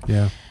everything.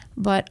 Yeah.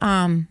 But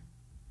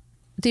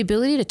the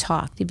ability to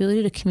talk, the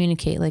ability to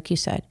communicate, like you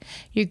said,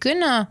 you're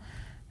going to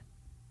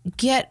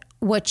get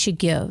what you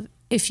give.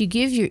 If you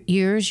give your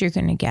ears, you're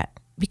going to get.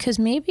 Because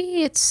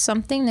maybe it's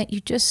something that you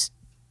just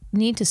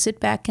need to sit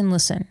back and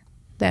listen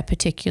that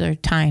particular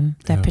time,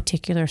 that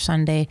particular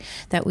Sunday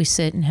that we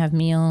sit and have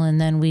meal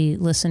and then we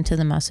listen to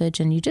the message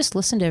and you just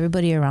listen to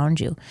everybody around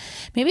you.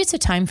 Maybe it's a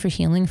time for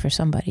healing for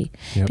somebody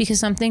because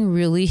something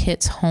really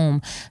hits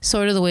home,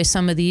 sort of the way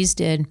some of these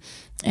did,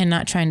 and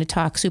not trying to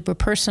talk super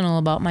personal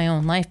about my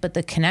own life, but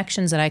the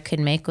connections that I could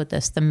make with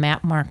this, the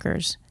map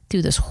markers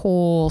through this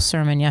whole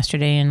sermon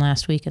yesterday and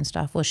last week and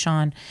stuff with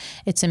Sean.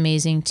 It's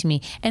amazing to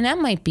me. And that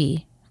might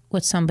be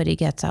what somebody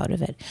gets out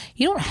of it.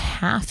 You don't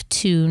have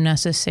to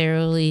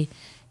necessarily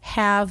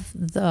have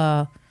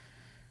the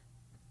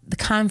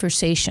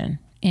conversation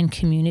in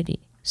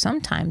community.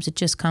 Sometimes it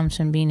just comes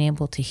from being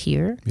able to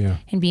hear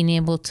and being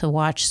able to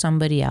watch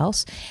somebody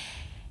else.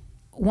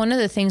 One of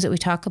the things that we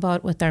talk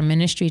about with our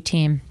ministry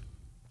team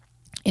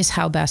is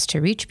how best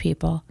to reach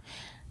people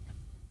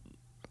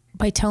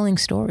by telling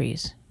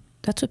stories.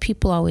 That's what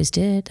people always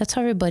did. That's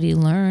how everybody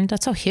learned.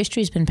 That's how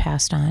history's been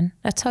passed on.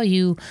 That's how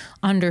you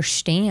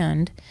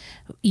understand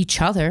each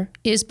other,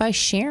 is by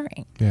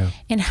sharing. Yeah.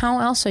 And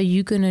how else are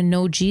you going to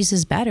know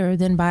Jesus better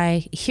than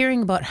by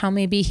hearing about how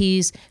maybe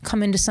he's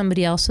come into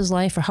somebody else's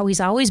life, or how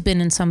he's always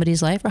been in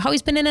somebody's life, or how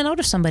he's been in and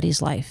out of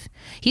somebody's life.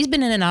 He's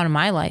been in and out of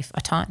my life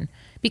a ton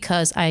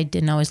because I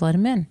didn't always let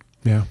him in.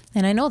 Yeah.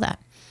 And I know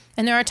that.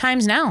 And there are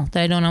times now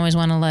that I don't always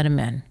want to let him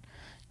in,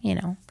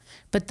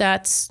 but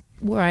that's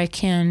where I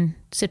can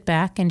sit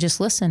back and just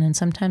listen. And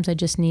sometimes I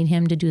just need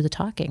him to do the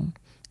talking.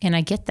 And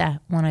I get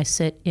that when I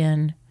sit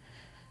in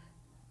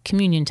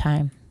communion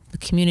time, the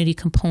community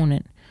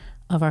component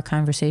of our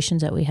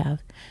conversations that we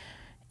have.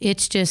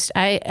 It's just,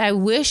 I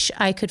wish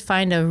I could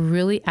find a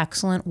really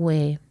excellent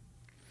way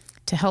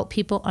to help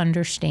people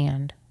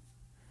understand,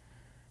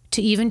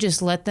 to even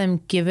just let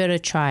them give it a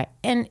try.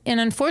 And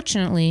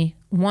unfortunately,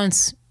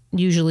 once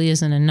usually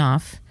isn't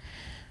enough.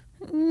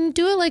 Do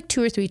it like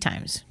 2 or 3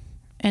 times.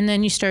 And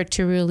then you start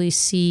to really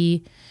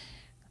see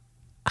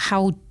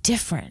how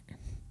different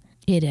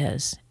it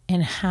is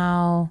and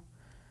how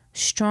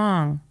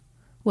strong,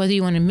 whether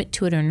you want to admit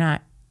to it or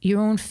not,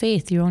 your own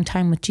faith, your own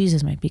time with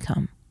Jesus might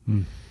become.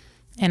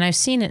 And I've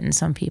seen it in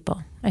some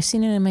people. I've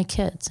seen it in my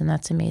kids, and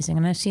that's amazing.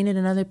 And I've seen it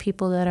in other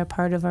people that are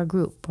part of our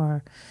group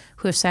or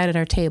who have sat at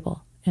our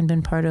table and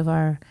been part of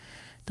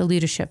the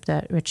leadership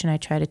that Rich and I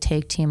try to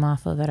tag team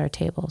off of at our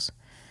tables.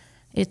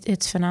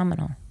 It's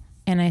phenomenal.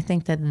 And I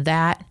think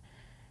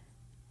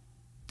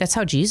that's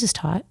how Jesus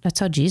taught. That's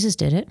how Jesus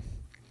did it.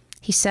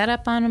 He sat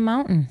up on a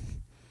mountain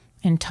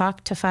and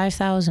talked to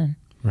 5,000.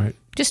 Right.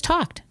 Just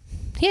talked.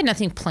 He had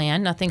nothing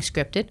planned, nothing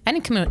scripted. I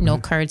didn't come in with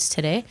note cards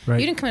today. Right.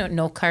 You didn't come in with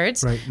note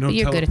cards. Right. No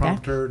you're good at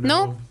that.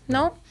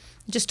 No.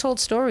 Just told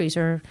stories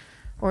or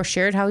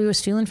shared how he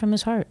was feeling from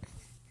his heart.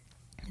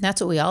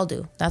 That's what we all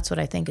do. That's what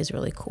I think is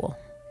really cool.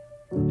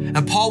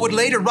 And Paul would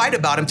later write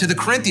about him to the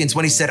Corinthians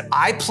when he said,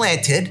 I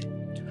planted,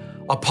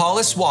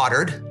 Apollos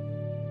watered,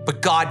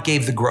 but God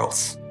gave the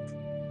growth.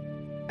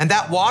 And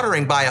that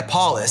watering by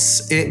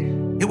Apollos,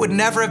 it would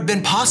never have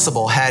been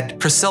possible had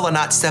Priscilla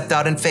not stepped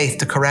out in faith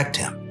to correct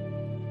him.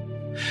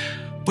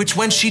 Which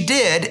when she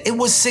did, it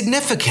was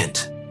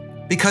significant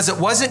because it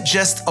wasn't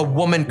just a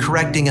woman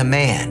correcting a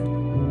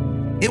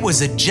man. It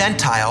was a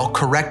Gentile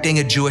correcting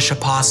a Jewish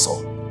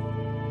apostle.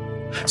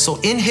 So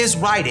in his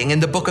writing in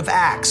the book of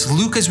Acts,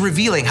 Luke is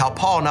revealing how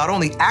Paul not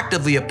only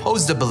actively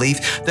opposed the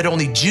belief that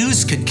only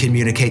Jews could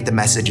communicate the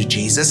message of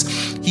Jesus,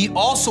 he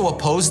also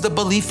opposed the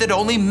belief that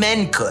only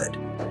men could.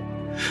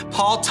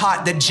 Paul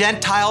taught that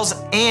Gentiles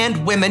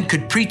and women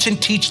could preach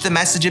and teach the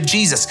message of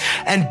Jesus.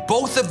 And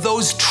both of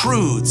those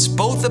truths,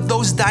 both of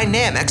those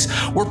dynamics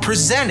were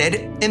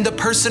presented in the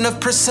person of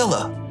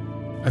Priscilla.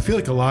 I feel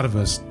like a lot of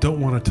us don't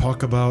want to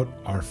talk about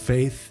our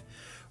faith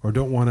or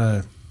don't want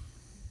to,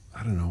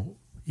 I don't know,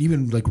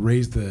 even like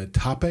raise the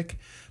topic,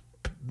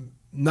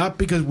 not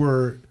because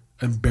we're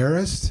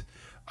embarrassed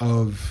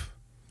of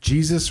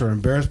Jesus or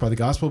embarrassed by the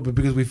gospel, but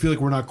because we feel like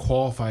we're not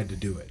qualified to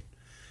do it.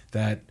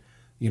 That,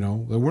 you know,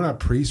 we're not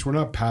priests, we're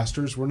not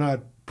pastors, we're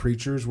not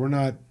preachers, we're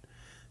not,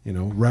 you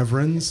know,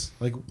 reverends.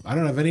 Like I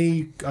don't have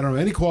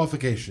any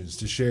qualifications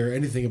to share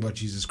anything about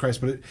Jesus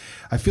Christ. But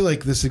I feel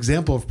like this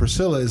example of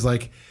Priscilla is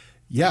like,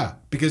 yeah,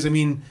 because I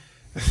mean,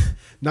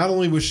 not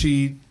only was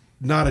she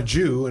not a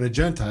Jew and a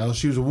Gentile,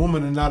 she was a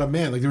woman and not a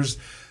man. Like there was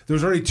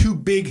already two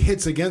big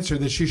hits against her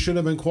that she should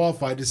have been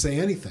qualified to say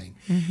anything.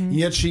 Mm-hmm. And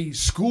yet she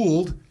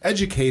schooled,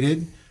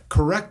 educated,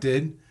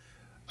 corrected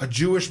a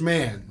Jewish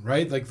man,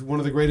 right? Like one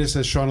of the greatest,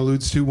 as Sean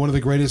alludes to, one of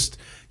the greatest,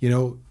 you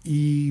know,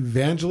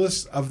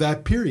 evangelists of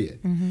that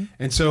period. Mm-hmm.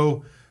 And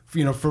so,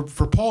 you know,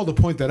 for Paul to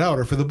point that out,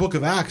 or for the book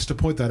of Acts to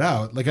point that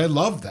out, like I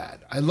love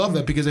that. I love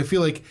that because I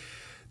feel like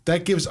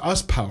that gives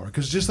us power.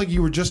 Because just like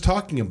you were just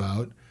talking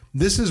about,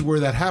 this is where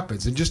that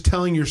happens. And just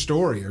telling your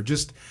story, or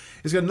just,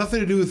 it's got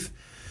nothing to do with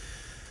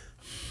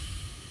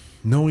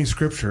knowing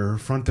Scripture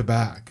front to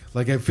back.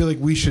 Like I feel like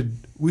we should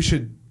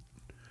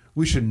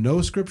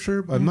know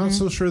Scripture, but I'm not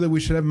so sure that we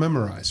should have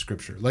memorized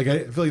Scripture. Like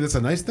I feel like that's a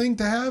nice thing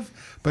to have,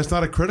 but it's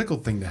not a critical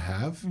thing to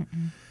have.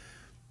 Mm-mm.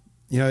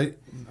 You know,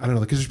 I don't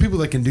know, because there's people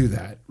that can do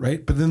that,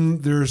 right? But then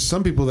there's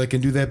some people that can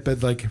do that,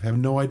 but like have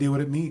no idea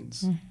what it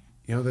means. Mm.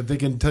 You know, that they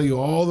can tell you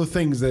all the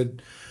things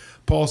that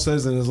Paul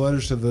says in his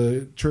letters to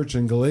the church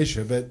in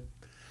Galatia, but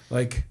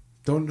like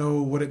don't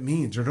know what it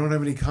means or don't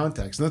have any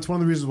context. And that's one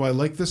of the reasons why I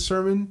like this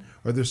sermon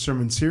or this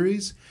sermon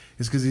series,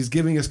 is because he's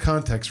giving us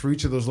context for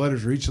each of those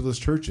letters or each of those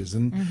churches,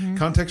 and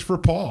context for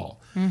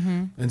Paul.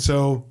 Mm-hmm. And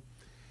so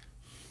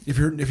if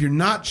you're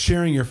not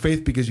sharing your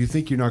faith because you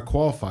think you're not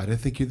qualified, I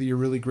think you're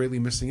really greatly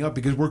missing out,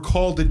 because we're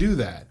called to do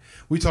that.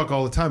 We talk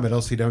all the time at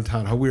LC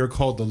Downtown how we are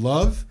called to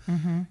love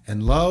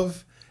and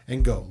love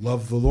and go.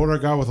 Love the Lord our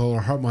God with all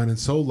our heart, mind, and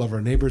soul. Love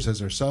our neighbors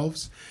as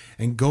ourselves.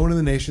 And go into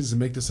the nations and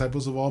make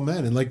disciples of all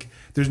men. And like,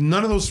 there's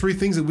none of those three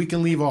things that we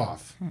can leave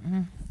off.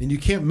 Mm-mm. And you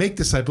can't make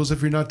disciples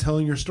if you're not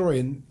telling your story.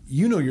 And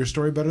you know your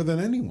story better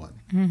than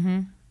anyone. Mm-hmm.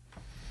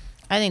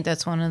 I think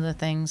that's one of the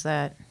things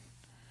that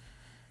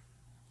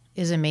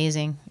is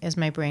amazing as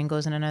my brain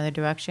goes in another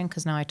direction,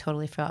 because now I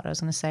totally forgot what I was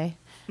going to say.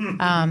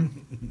 Let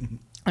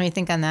me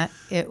think on that.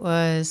 It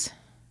was,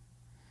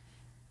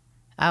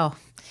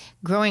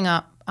 growing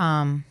up,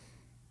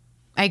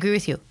 I agree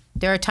with you.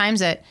 There are times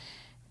that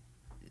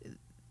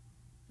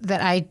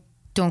I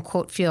don't,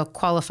 quote, feel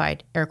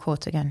qualified, air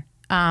quotes again.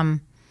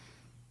 And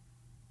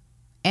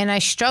I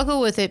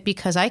struggle with it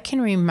because I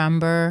can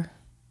remember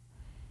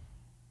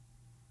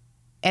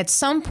at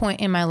some point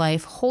in my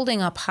life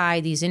holding up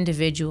high these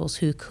individuals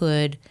who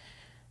could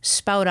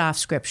spout off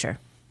Scripture.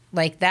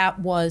 Like that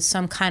was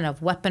some kind of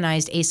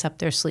weaponized ace up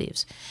their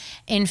sleeves.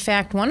 In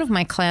fact, one of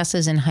my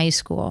classes in high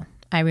school,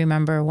 I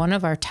remember one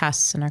of our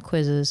tests and our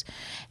quizzes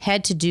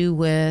had to do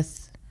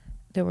with,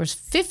 there was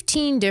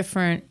 15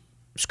 different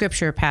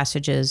Scripture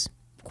passages,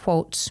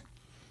 quotes,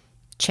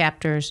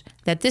 chapters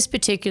that this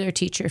particular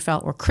teacher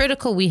felt were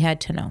critical we had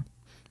to know.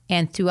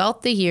 And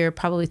throughout the year,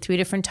 probably 3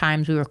 different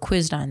times, we were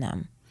quizzed on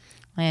them.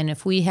 And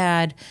if we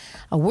had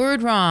a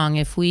word wrong,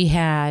 if we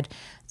had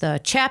the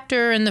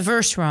chapter and the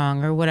verse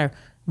wrong or whatever,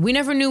 we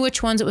never knew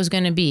which ones it was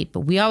going to be,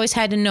 but we always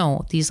had to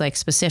know these like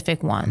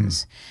specific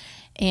ones.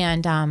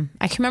 And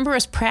I can remember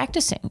us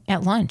practicing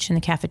at lunch in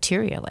the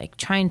cafeteria, like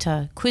trying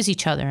to quiz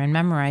each other and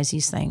memorize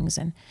these things.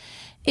 And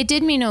it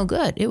did me no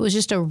good. It was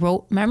just a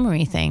rote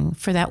memory thing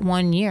for that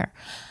 1 year.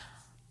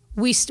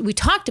 We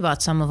talked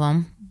about some of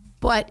them,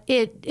 but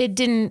it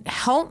didn't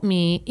help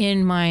me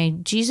in my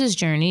Jesus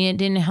journey. It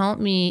didn't help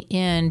me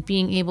in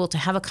being able to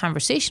have a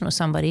conversation with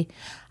somebody.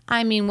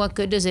 I mean, what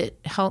good does it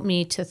help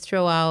me to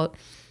throw out,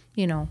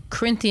 you know,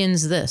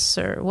 Corinthians this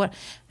or what?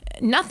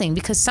 Nothing,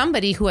 because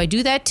somebody who I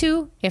do that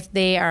to, if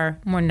they are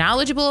more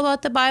knowledgeable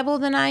about the Bible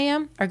than I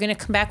am, are going to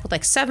come back with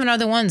like 7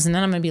 other ones, and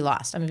then I'm going to be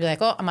lost. I'm going to be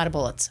like, oh, I'm out of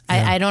bullets.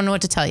 Yeah. I don't know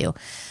what to tell you.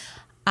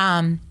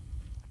 And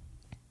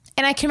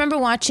I can remember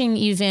watching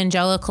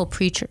evangelical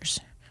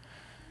preachers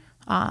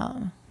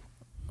in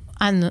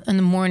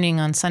the morning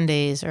on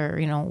Sundays, or,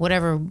 you know,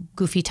 whatever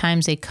goofy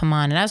times they'd come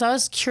on. And I was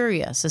always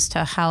curious as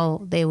to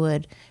how they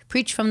would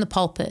preach from the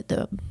pulpit,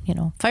 the, you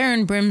know, fire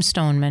and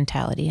brimstone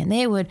mentality. And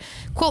they would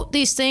quote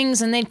these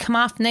things and they'd come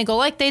off and they'd go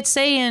like they'd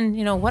say, and,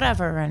 you know,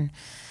 whatever. And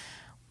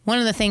one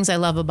of the things I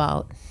love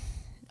about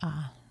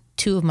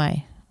 2 of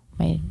my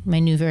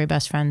new very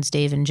best friends,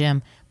 Dave and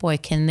Jim, boy,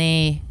 can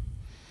they,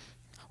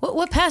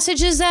 what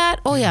passage is that?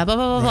 Oh yeah, blah,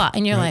 blah, blah, blah.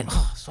 And you're like,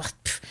 oh,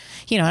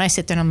 you know, and I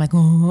sit there and I'm like,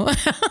 oh,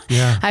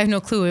 yeah. I have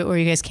no clue where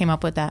you guys came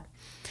up with that.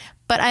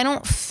 But I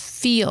don't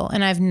feel,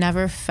 and I've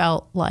never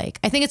felt like,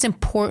 I think it's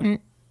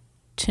important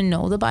to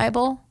know the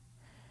Bible,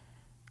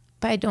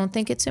 But I don't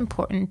think it's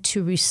important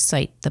to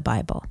recite the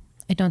Bible.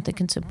 I don't think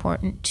it's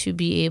important to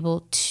be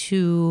able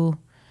to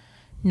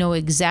know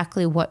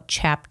exactly what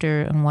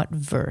chapter and what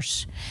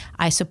verse.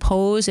 I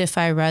suppose if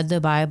I read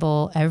the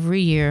Bible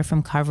every year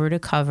from cover to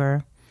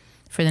cover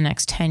for the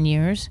next 10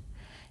 years,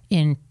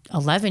 in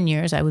 11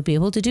 years, I would be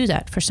able to do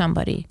that for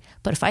somebody.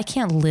 But if I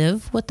can't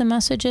live what the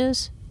message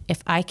is,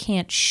 if I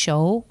can't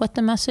show what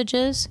the message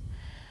is,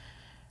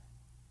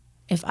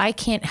 if I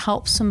can't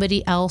help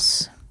somebody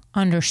else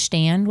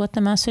understand what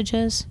the message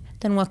is,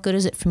 then what good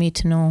is it for me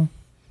to know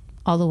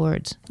all the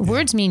words?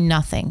 Words mean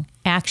nothing.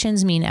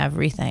 Actions mean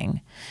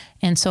everything.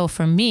 And so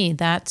for me,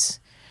 that's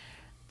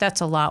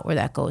a lot where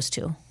that goes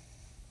to.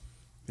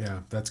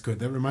 Yeah, that's good.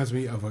 That reminds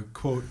me of a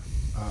quote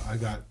I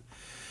got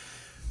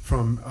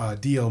from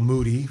D.L.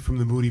 Moody from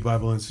the Moody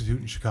Bible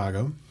Institute in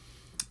Chicago.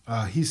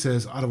 He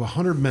says, out of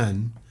 100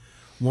 men,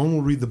 one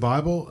will read the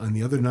Bible and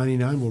the other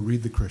 99 will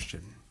read the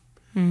Christian.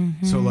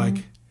 Mm-hmm. So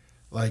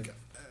like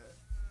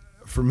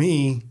for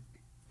me,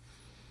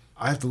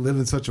 I have to live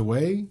in such a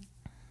way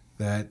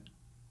that,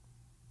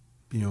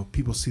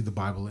 people see the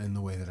Bible in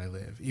the way that I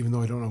live, even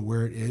though I don't know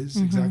where it is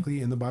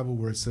exactly in the Bible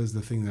where it says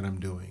the thing that I'm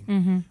doing.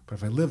 Mm-hmm. But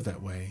if I live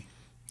that way,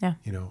 I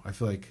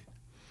feel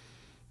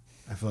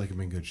like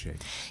I'm in good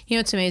shape.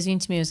 What's amazing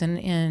to me was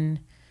in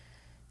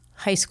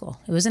high school.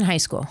 It was in high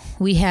school.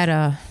 We had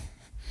a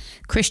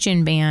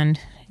Christian band,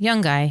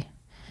 young guy,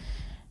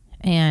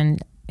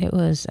 and I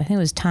think it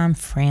was Tom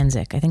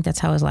Franzik. I think that's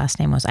how his last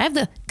name was. I have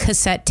the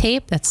cassette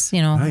tape that's,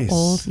 nice.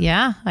 Old.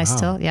 Yeah,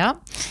 yeah.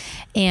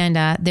 And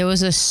there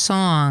was a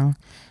song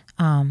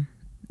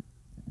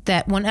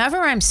that whenever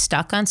I'm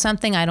stuck on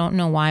something, I don't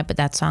know why, but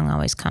that song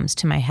always comes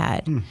to my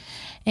head.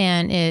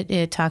 And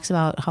it talks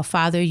about how,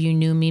 Father, you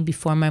knew me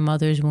before my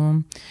mother's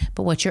womb,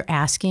 but what you're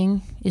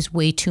asking is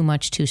way too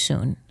much too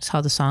soon. That's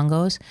how the song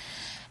goes.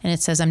 And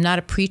it says, I'm not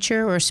a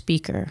preacher or a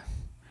speaker.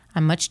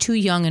 I'm much too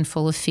young and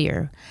full of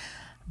fear.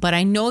 But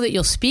I know that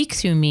you'll speak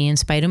through me in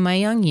spite of my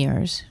young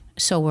years.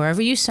 So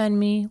wherever you send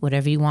me,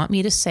 whatever you want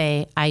me to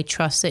say, I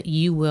trust that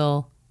you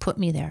will put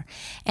me there.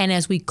 And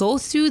as we go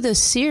through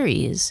this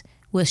series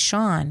with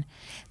Sean,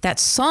 that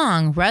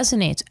song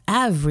resonates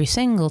every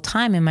single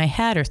time in my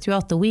head or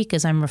throughout the week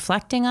as I'm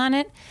reflecting on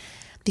it,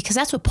 because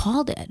that's what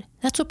Paul did.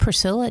 That's what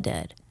Priscilla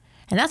did.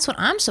 And that's what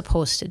I'm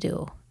supposed to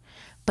do.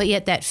 But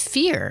yet that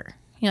fear,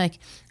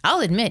 I'll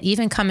admit,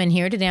 even coming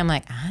here today, I'm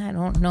like, I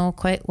don't know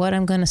quite what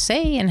I'm going to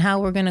say and how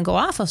we're going to go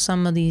off of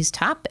some of these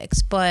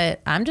topics, but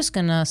I'm just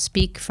going to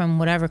speak from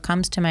whatever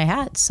comes to my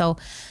head. So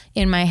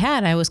in my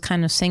head, I was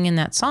kind of singing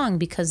that song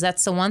because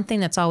that's the one thing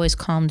that's always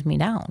calmed me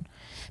down.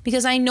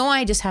 Because I know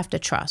I just have to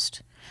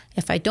trust.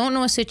 If I don't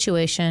know a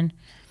situation,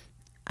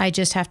 I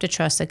just have to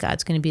trust that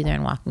God's going to be there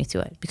and walk me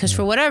through it. Because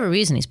for whatever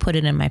reason, he's put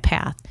it in my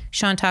path.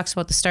 Sean talks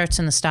about the starts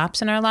and the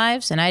stops in our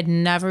lives, and I'd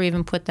never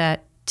even put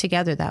that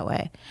together that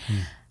way.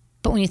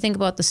 But when you think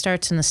about the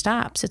starts and the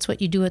stops, it's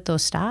what you do at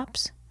those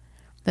stops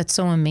that's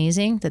so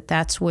amazing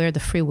that's where the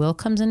free will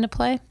comes into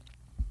play.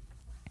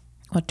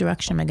 What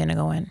direction am I going to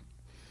go in?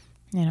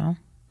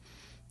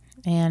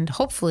 And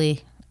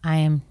hopefully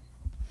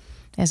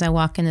as I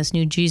walk in this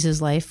new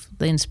Jesus life,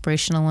 the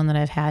inspirational one that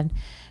I've had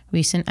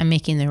I'm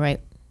making the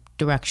right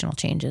directional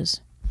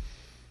changes.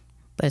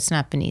 But it's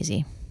not been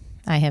easy.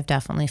 I have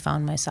definitely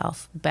found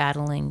myself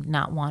battling,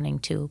 not wanting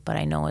to, but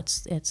I know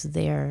it's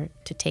there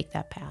to take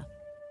that path.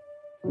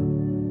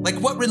 Like,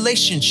 what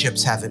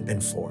relationships haven't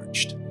been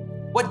forged?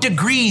 What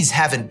degrees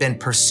haven't been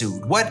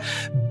pursued? What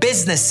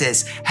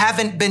businesses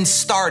haven't been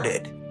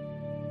started?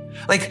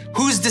 Like,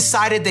 who's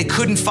decided they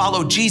couldn't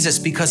follow Jesus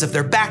because of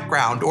their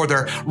background or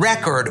their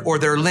record or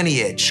their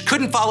lineage?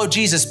 Couldn't follow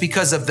Jesus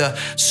because of the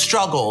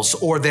struggles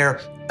or their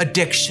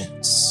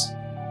addictions?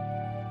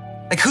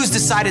 Like, who's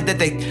decided that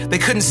they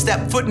couldn't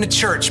step foot in a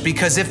church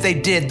because if they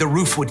did, the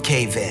roof would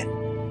cave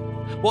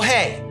in? Well,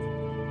 hey,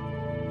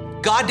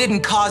 God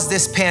didn't cause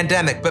this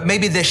pandemic, but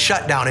maybe this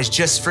shutdown is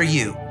just for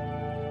you.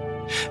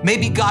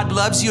 Maybe God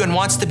loves you and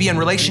wants to be in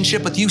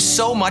relationship with you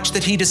so much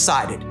that he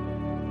decided,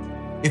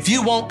 if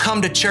you won't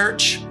come to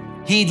church,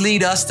 he'd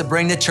lead us to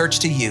bring the church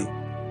to you.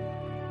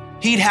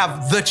 He'd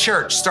have the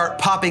church start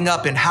popping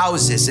up in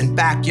houses and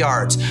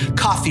backyards,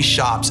 coffee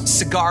shops,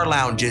 cigar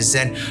lounges,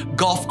 and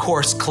golf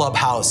course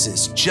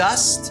clubhouses,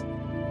 just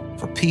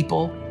for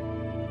people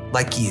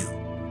like you.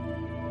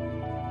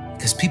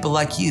 Because people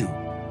like you,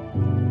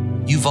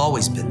 you've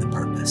always been the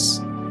purpose.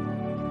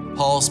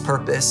 Paul's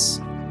purpose,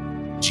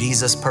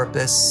 Jesus'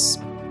 purpose,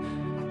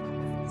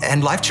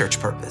 and Life Church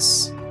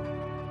purpose.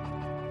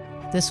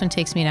 This one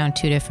takes me down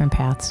two different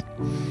paths.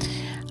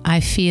 I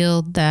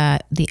feel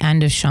that the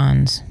end of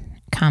Sean's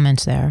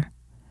comments there,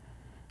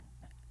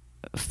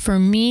 for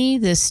me,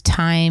 this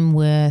time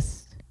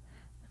with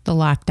the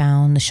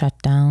lockdown, the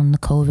shutdown, the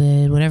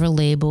COVID, whatever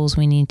labels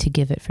we need to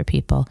give it for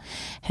people,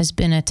 has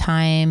been a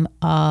time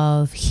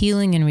of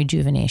healing and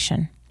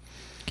rejuvenation.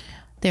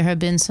 There have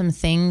been some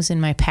things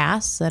in my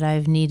past that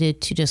I've needed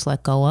to just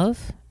let go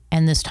of,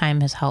 and this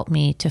time has helped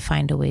me to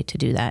find a way to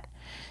do that.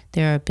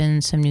 There have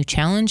been some new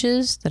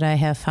challenges that I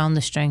have found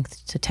the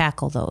strength to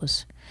tackle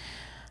those.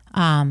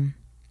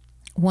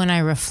 when I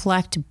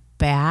reflect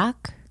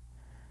back,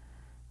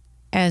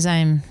 as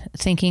I'm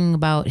thinking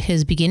about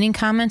his beginning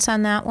comments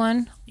on that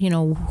one,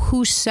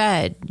 who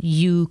said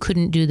you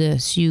couldn't do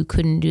this, you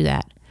couldn't do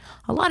that?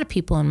 A lot of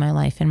people in my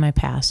life, in my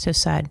past, have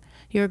said,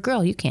 you're a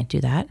girl, you can't do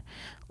that.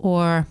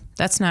 Or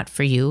that's not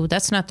for you.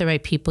 That's not the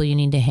right people you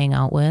need to hang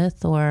out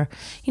with. Or,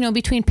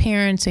 between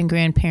parents and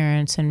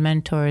grandparents and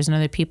mentors and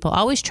other people,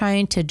 always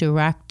trying to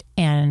direct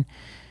and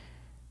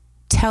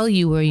tell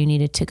you where you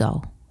needed to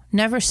go.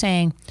 Never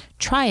saying,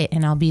 try it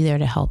and I'll be there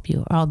to help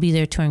you, or I'll be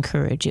there to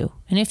encourage you.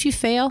 And if you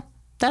fail,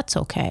 that's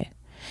okay.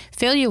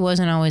 Failure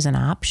wasn't always an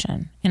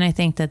option. And I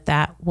think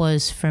that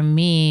was, for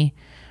me,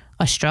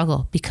 a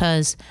struggle,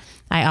 because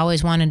I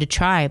always wanted to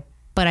try,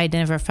 but I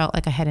never felt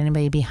like I had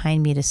anybody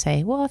behind me to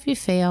say, well, if you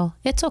fail,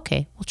 it's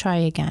okay. We'll try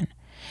again.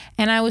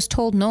 And I was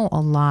told no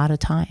a lot of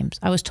times.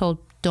 I was told,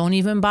 don't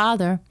even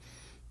bother.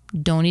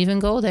 Don't even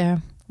go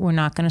there. We're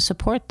not going to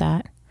support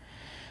that.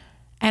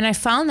 And I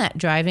found that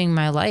driving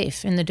my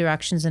life in the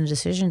directions and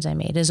decisions I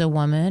made as a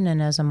woman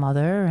and as a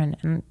mother,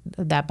 and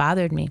that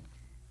bothered me.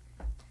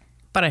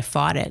 But I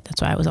fought it.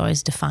 That's why I was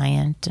always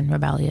defiant and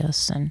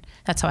rebellious, and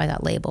that's how I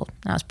got labeled.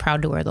 I was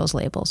proud to wear those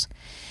labels.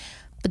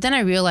 But then I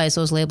realized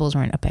those labels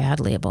weren't a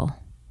bad label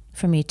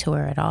for me to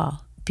wear at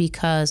all,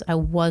 because I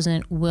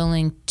wasn't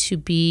willing to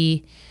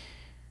be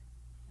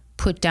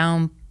put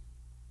down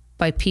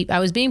by people. I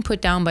was being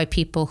put down by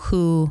people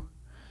who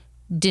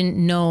didn't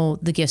know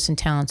the gifts and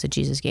talents that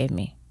Jesus gave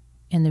me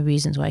and the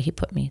reasons why he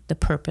put me, the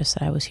purpose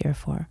that I was here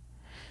for.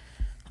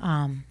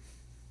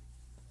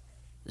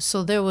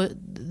 So there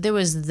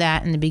was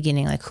that in the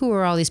beginning, like, who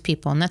are all these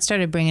people? And that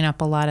started bringing up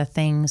a lot of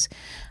things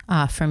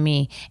for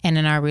me and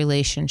in our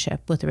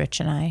relationship with Rich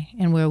and I,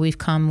 and where we've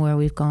come, where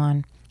we've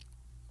gone,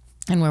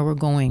 and where we're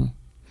going.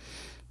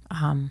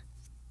 I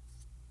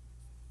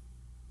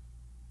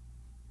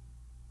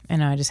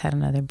know I just had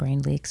another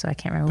brain leak, so I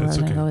can't remember where I was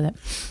going to go with it.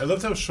 I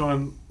loved how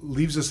Sean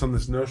leaves us on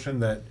this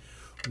notion that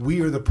we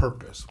are the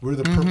purpose. We're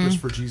the purpose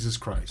for Jesus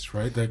Christ,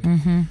 right?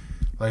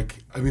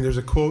 There's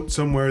a quote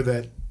somewhere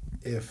that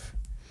if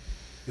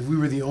we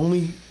were the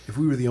only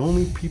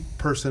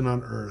person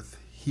on earth,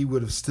 he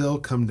would have still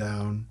come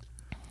down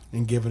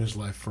and given his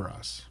life for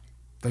us.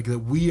 Like, that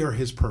we are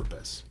his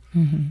purpose.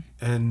 Mm-hmm.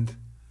 And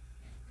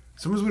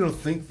sometimes we don't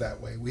think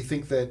that way. We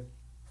think that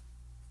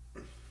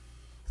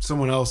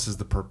someone else is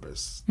the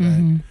purpose.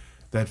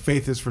 That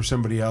faith is for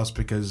somebody else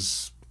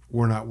because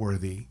we're not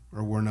worthy,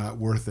 or we're not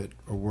worth it,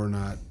 or we're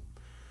not,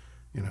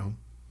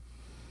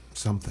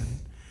 something.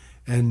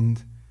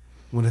 And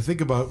when I think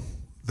about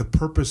the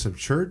purpose of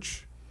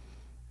church,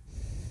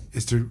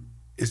 is to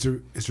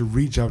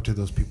reach out to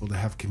those people, to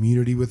have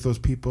community with those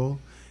people,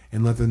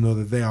 and let them know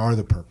that they are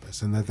the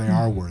purpose, and that they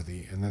are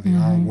worthy, and that they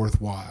are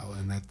worthwhile,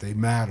 and that they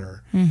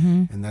matter,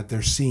 and that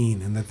they're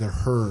seen, and that they're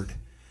heard.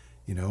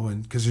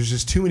 And because there's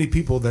just too many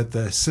people that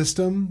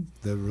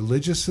the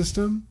religious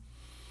system,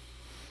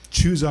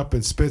 chews up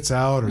and spits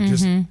out, or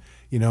just,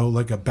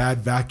 like a bad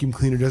vacuum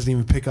cleaner doesn't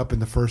even pick up in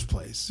the first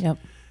place. Yep.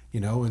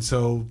 And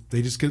so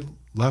they just get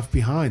left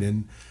behind.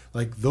 And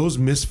like those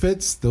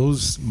misfits,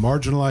 those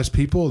marginalized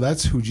people,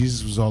 that's who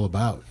Jesus was all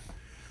about.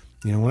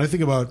 When I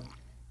think about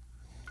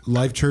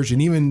Life Church,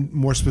 and even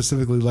more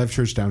specifically Life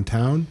Church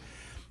Downtown,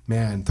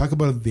 man, talk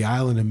about the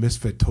island of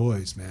misfit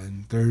toys,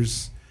 man.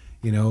 There's,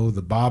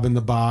 the Bob in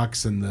the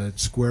Box, and the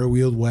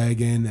square-wheeled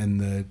wagon,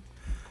 and the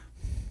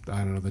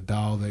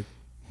doll that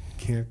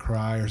can't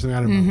cry, or something.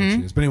 I don't know what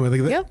she is. But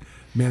anyway,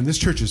 man, this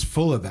church is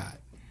full of that,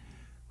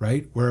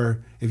 right?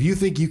 Where if you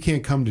think you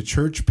can't come to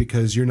church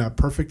because you're not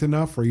perfect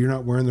enough, or you're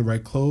not wearing the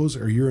right clothes,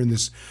 or you're in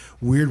this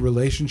weird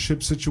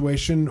relationship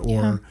situation,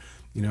 or,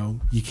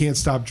 you can't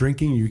stop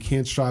drinking, you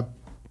can't stop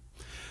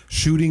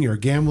shooting or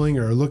gambling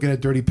or looking at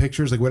dirty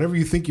pictures, like whatever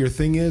you think your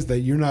thing is,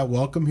 that you're not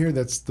welcome here,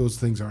 those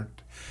things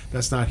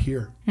that's not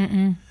here.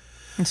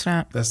 It's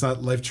not. That's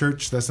not Life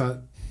Church. That's not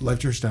Life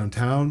Church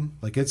Downtown.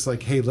 Like, it's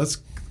like, hey, let's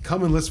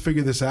come and let's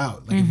figure this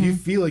out. Like, if you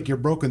feel like you're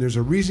broken, there's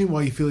a reason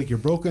why you feel like you're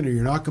broken or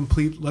you're not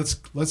complete.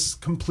 Let's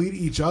complete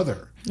each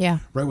other. Yeah.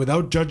 Right.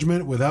 Without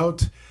judgment,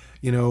 without,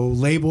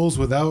 labels,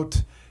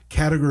 without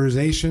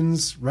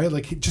categorizations, right?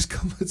 Like, just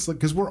come, it's like,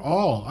 because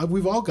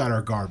we've all got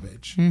our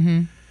garbage.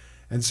 And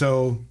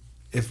so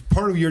if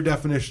part of your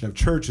definition of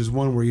church is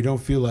one where you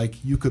don't feel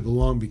like you could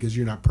belong because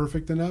you're not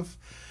perfect enough,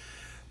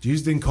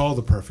 Jesus didn't call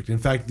the perfect. In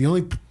fact, the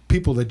only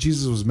people that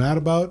Jesus was mad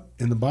about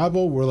in the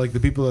Bible were like the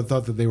people that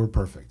thought that they were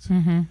perfect.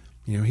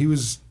 He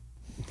was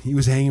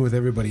hanging with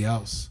everybody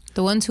else.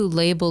 The ones who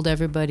labeled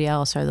everybody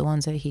else are the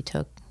ones that he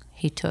took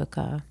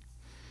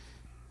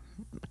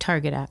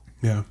target at.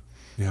 Yeah,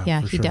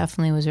 he sure.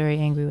 Definitely was very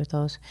angry with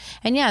those.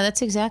 And yeah,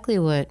 that's exactly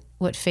what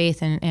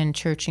faith and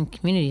church and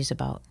community is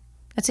about.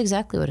 That's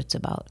exactly what it's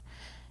about.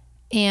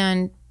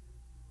 And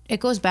it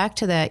goes back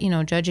to that,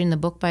 judging the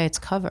book by its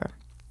cover.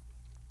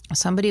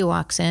 Somebody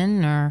walks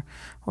in or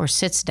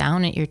sits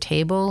down at your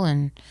table,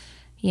 and,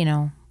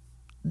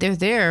 they're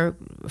there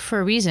for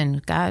a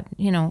reason. God,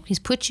 he's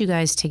put you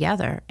guys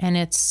together, and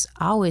it's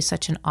always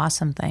such an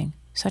awesome thing.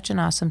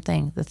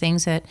 The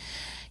things that,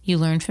 you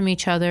learn from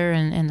each other,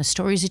 and the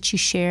stories that you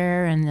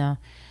share, and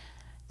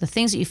the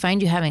things that you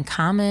find you have in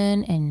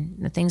common, and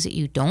the things that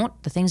you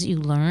don't, the things that you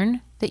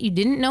learn that you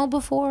didn't know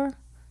before.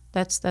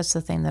 That's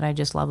the thing that I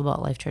just love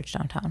about Life Church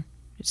Downtown,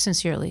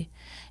 sincerely.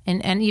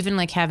 And even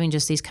like having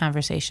just these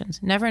conversations.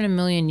 Never in a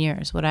million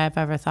years would I have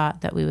ever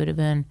thought that we would have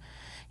been,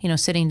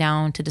 sitting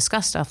down to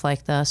discuss stuff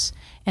like this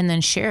and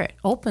then share it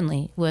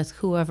openly with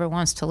whoever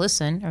wants to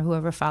listen or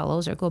whoever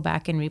follows or go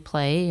back and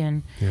replay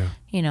and,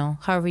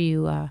 however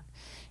you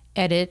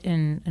edit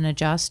and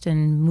adjust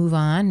and move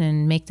on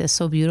and make this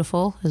so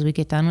beautiful as we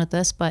get done with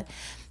this. But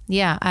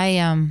yeah,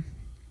 I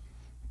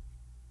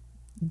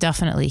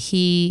definitely,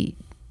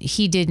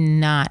 he did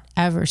not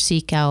ever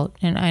seek out,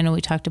 and I know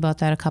we talked about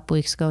that a couple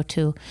weeks ago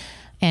too,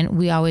 and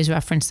we always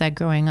reference that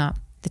growing up,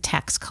 the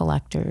tax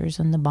collectors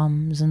and the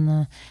bums and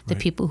the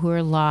people who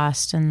are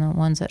lost and the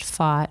ones that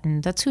fought,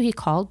 and that's who he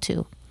called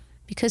to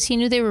because he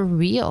knew they were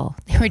real.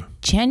 They were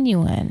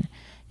genuine.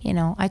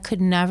 I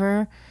could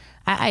never,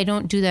 I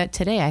don't do that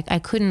today. I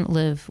couldn't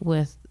live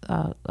with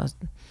a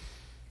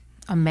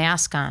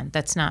mask on.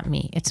 That's not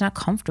me. It's not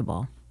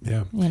comfortable.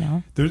 Yeah.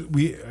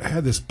 We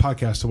had this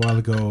podcast a while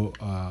ago,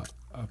 a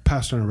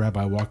pastor and a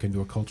rabbi walk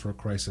into a cultural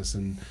crisis,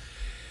 and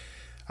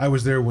I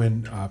was there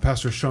when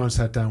Pastor Sean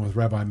sat down with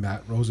Rabbi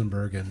Matt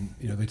Rosenberg, and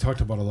they talked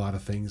about a lot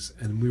of things,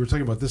 and we were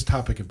talking about this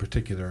topic in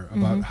particular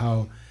about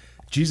how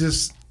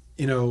Jesus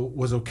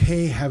was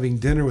okay having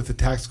dinner with the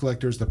tax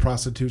collectors, the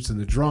prostitutes, and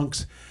the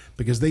drunks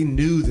because they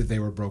knew that they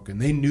were broken,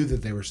 they knew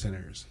that they were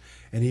sinners,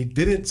 and he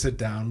didn't sit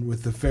down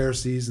with the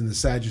Pharisees and the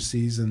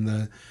Sadducees and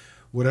the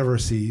whatever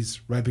C's,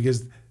 right,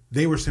 because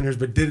they were sinners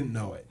but didn't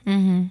know it,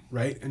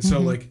 right, and so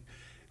like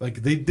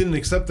they didn't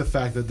accept the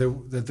fact that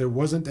there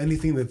wasn't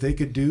anything that they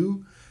could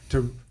do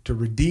to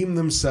redeem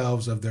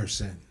themselves of their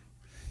sin.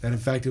 That in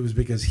fact it was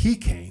because he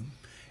came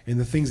and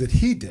the things that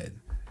he did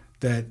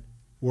that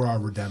were our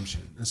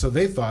redemption. And so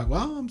they thought,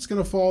 well, I'm just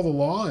going to follow the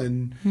law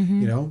and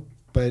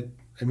but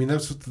I mean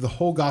that's what the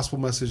whole gospel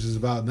message is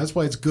about, and that's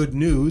why it's good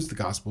news. The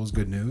gospel is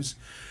good news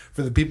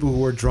for the people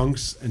who are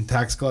drunks and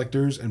tax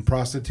collectors and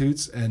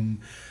prostitutes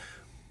and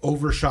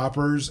over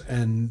shoppers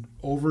and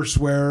over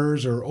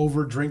swearers or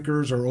over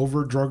drinkers or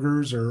over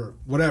druggers or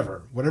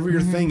whatever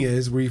your thing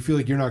is where you feel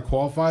like you're not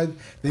qualified,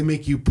 they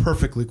make you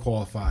perfectly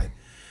qualified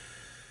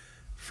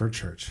for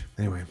church.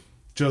 Anyway,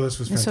 Joe, this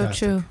was fantastic. It's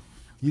so true.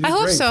 You did I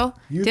hope great. so.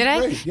 You did I?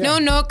 Great. Yeah. No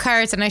note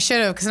cards, and I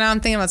should have because now I'm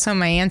thinking about some of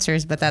my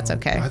answers, but that's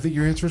okay. I think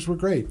your answers were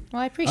great.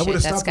 Well, I appreciate that, I would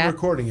have stopped the Scott.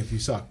 recording if you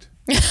sucked.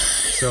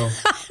 So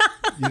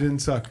you didn't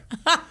suck.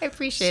 I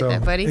appreciate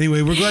that, buddy.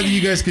 Anyway, we're glad that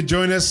you guys could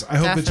join us. I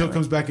hope that Joe Definitely.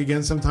 comes back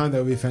again sometime. That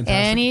would be fantastic.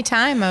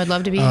 Anytime. I would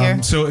love to be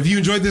here. So if you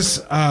enjoyed this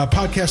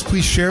podcast,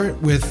 please share it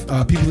with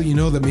people that you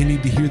know that may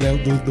need to hear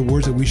the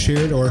words that we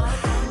shared. Or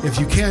if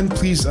you can,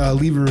 please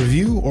leave a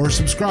review or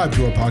subscribe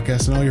to our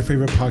podcast on all your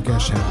favorite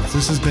podcast channels.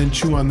 This has been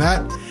Chew on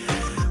That.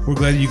 We're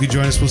glad that you could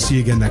join us. We'll see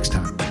you again next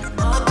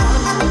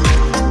time.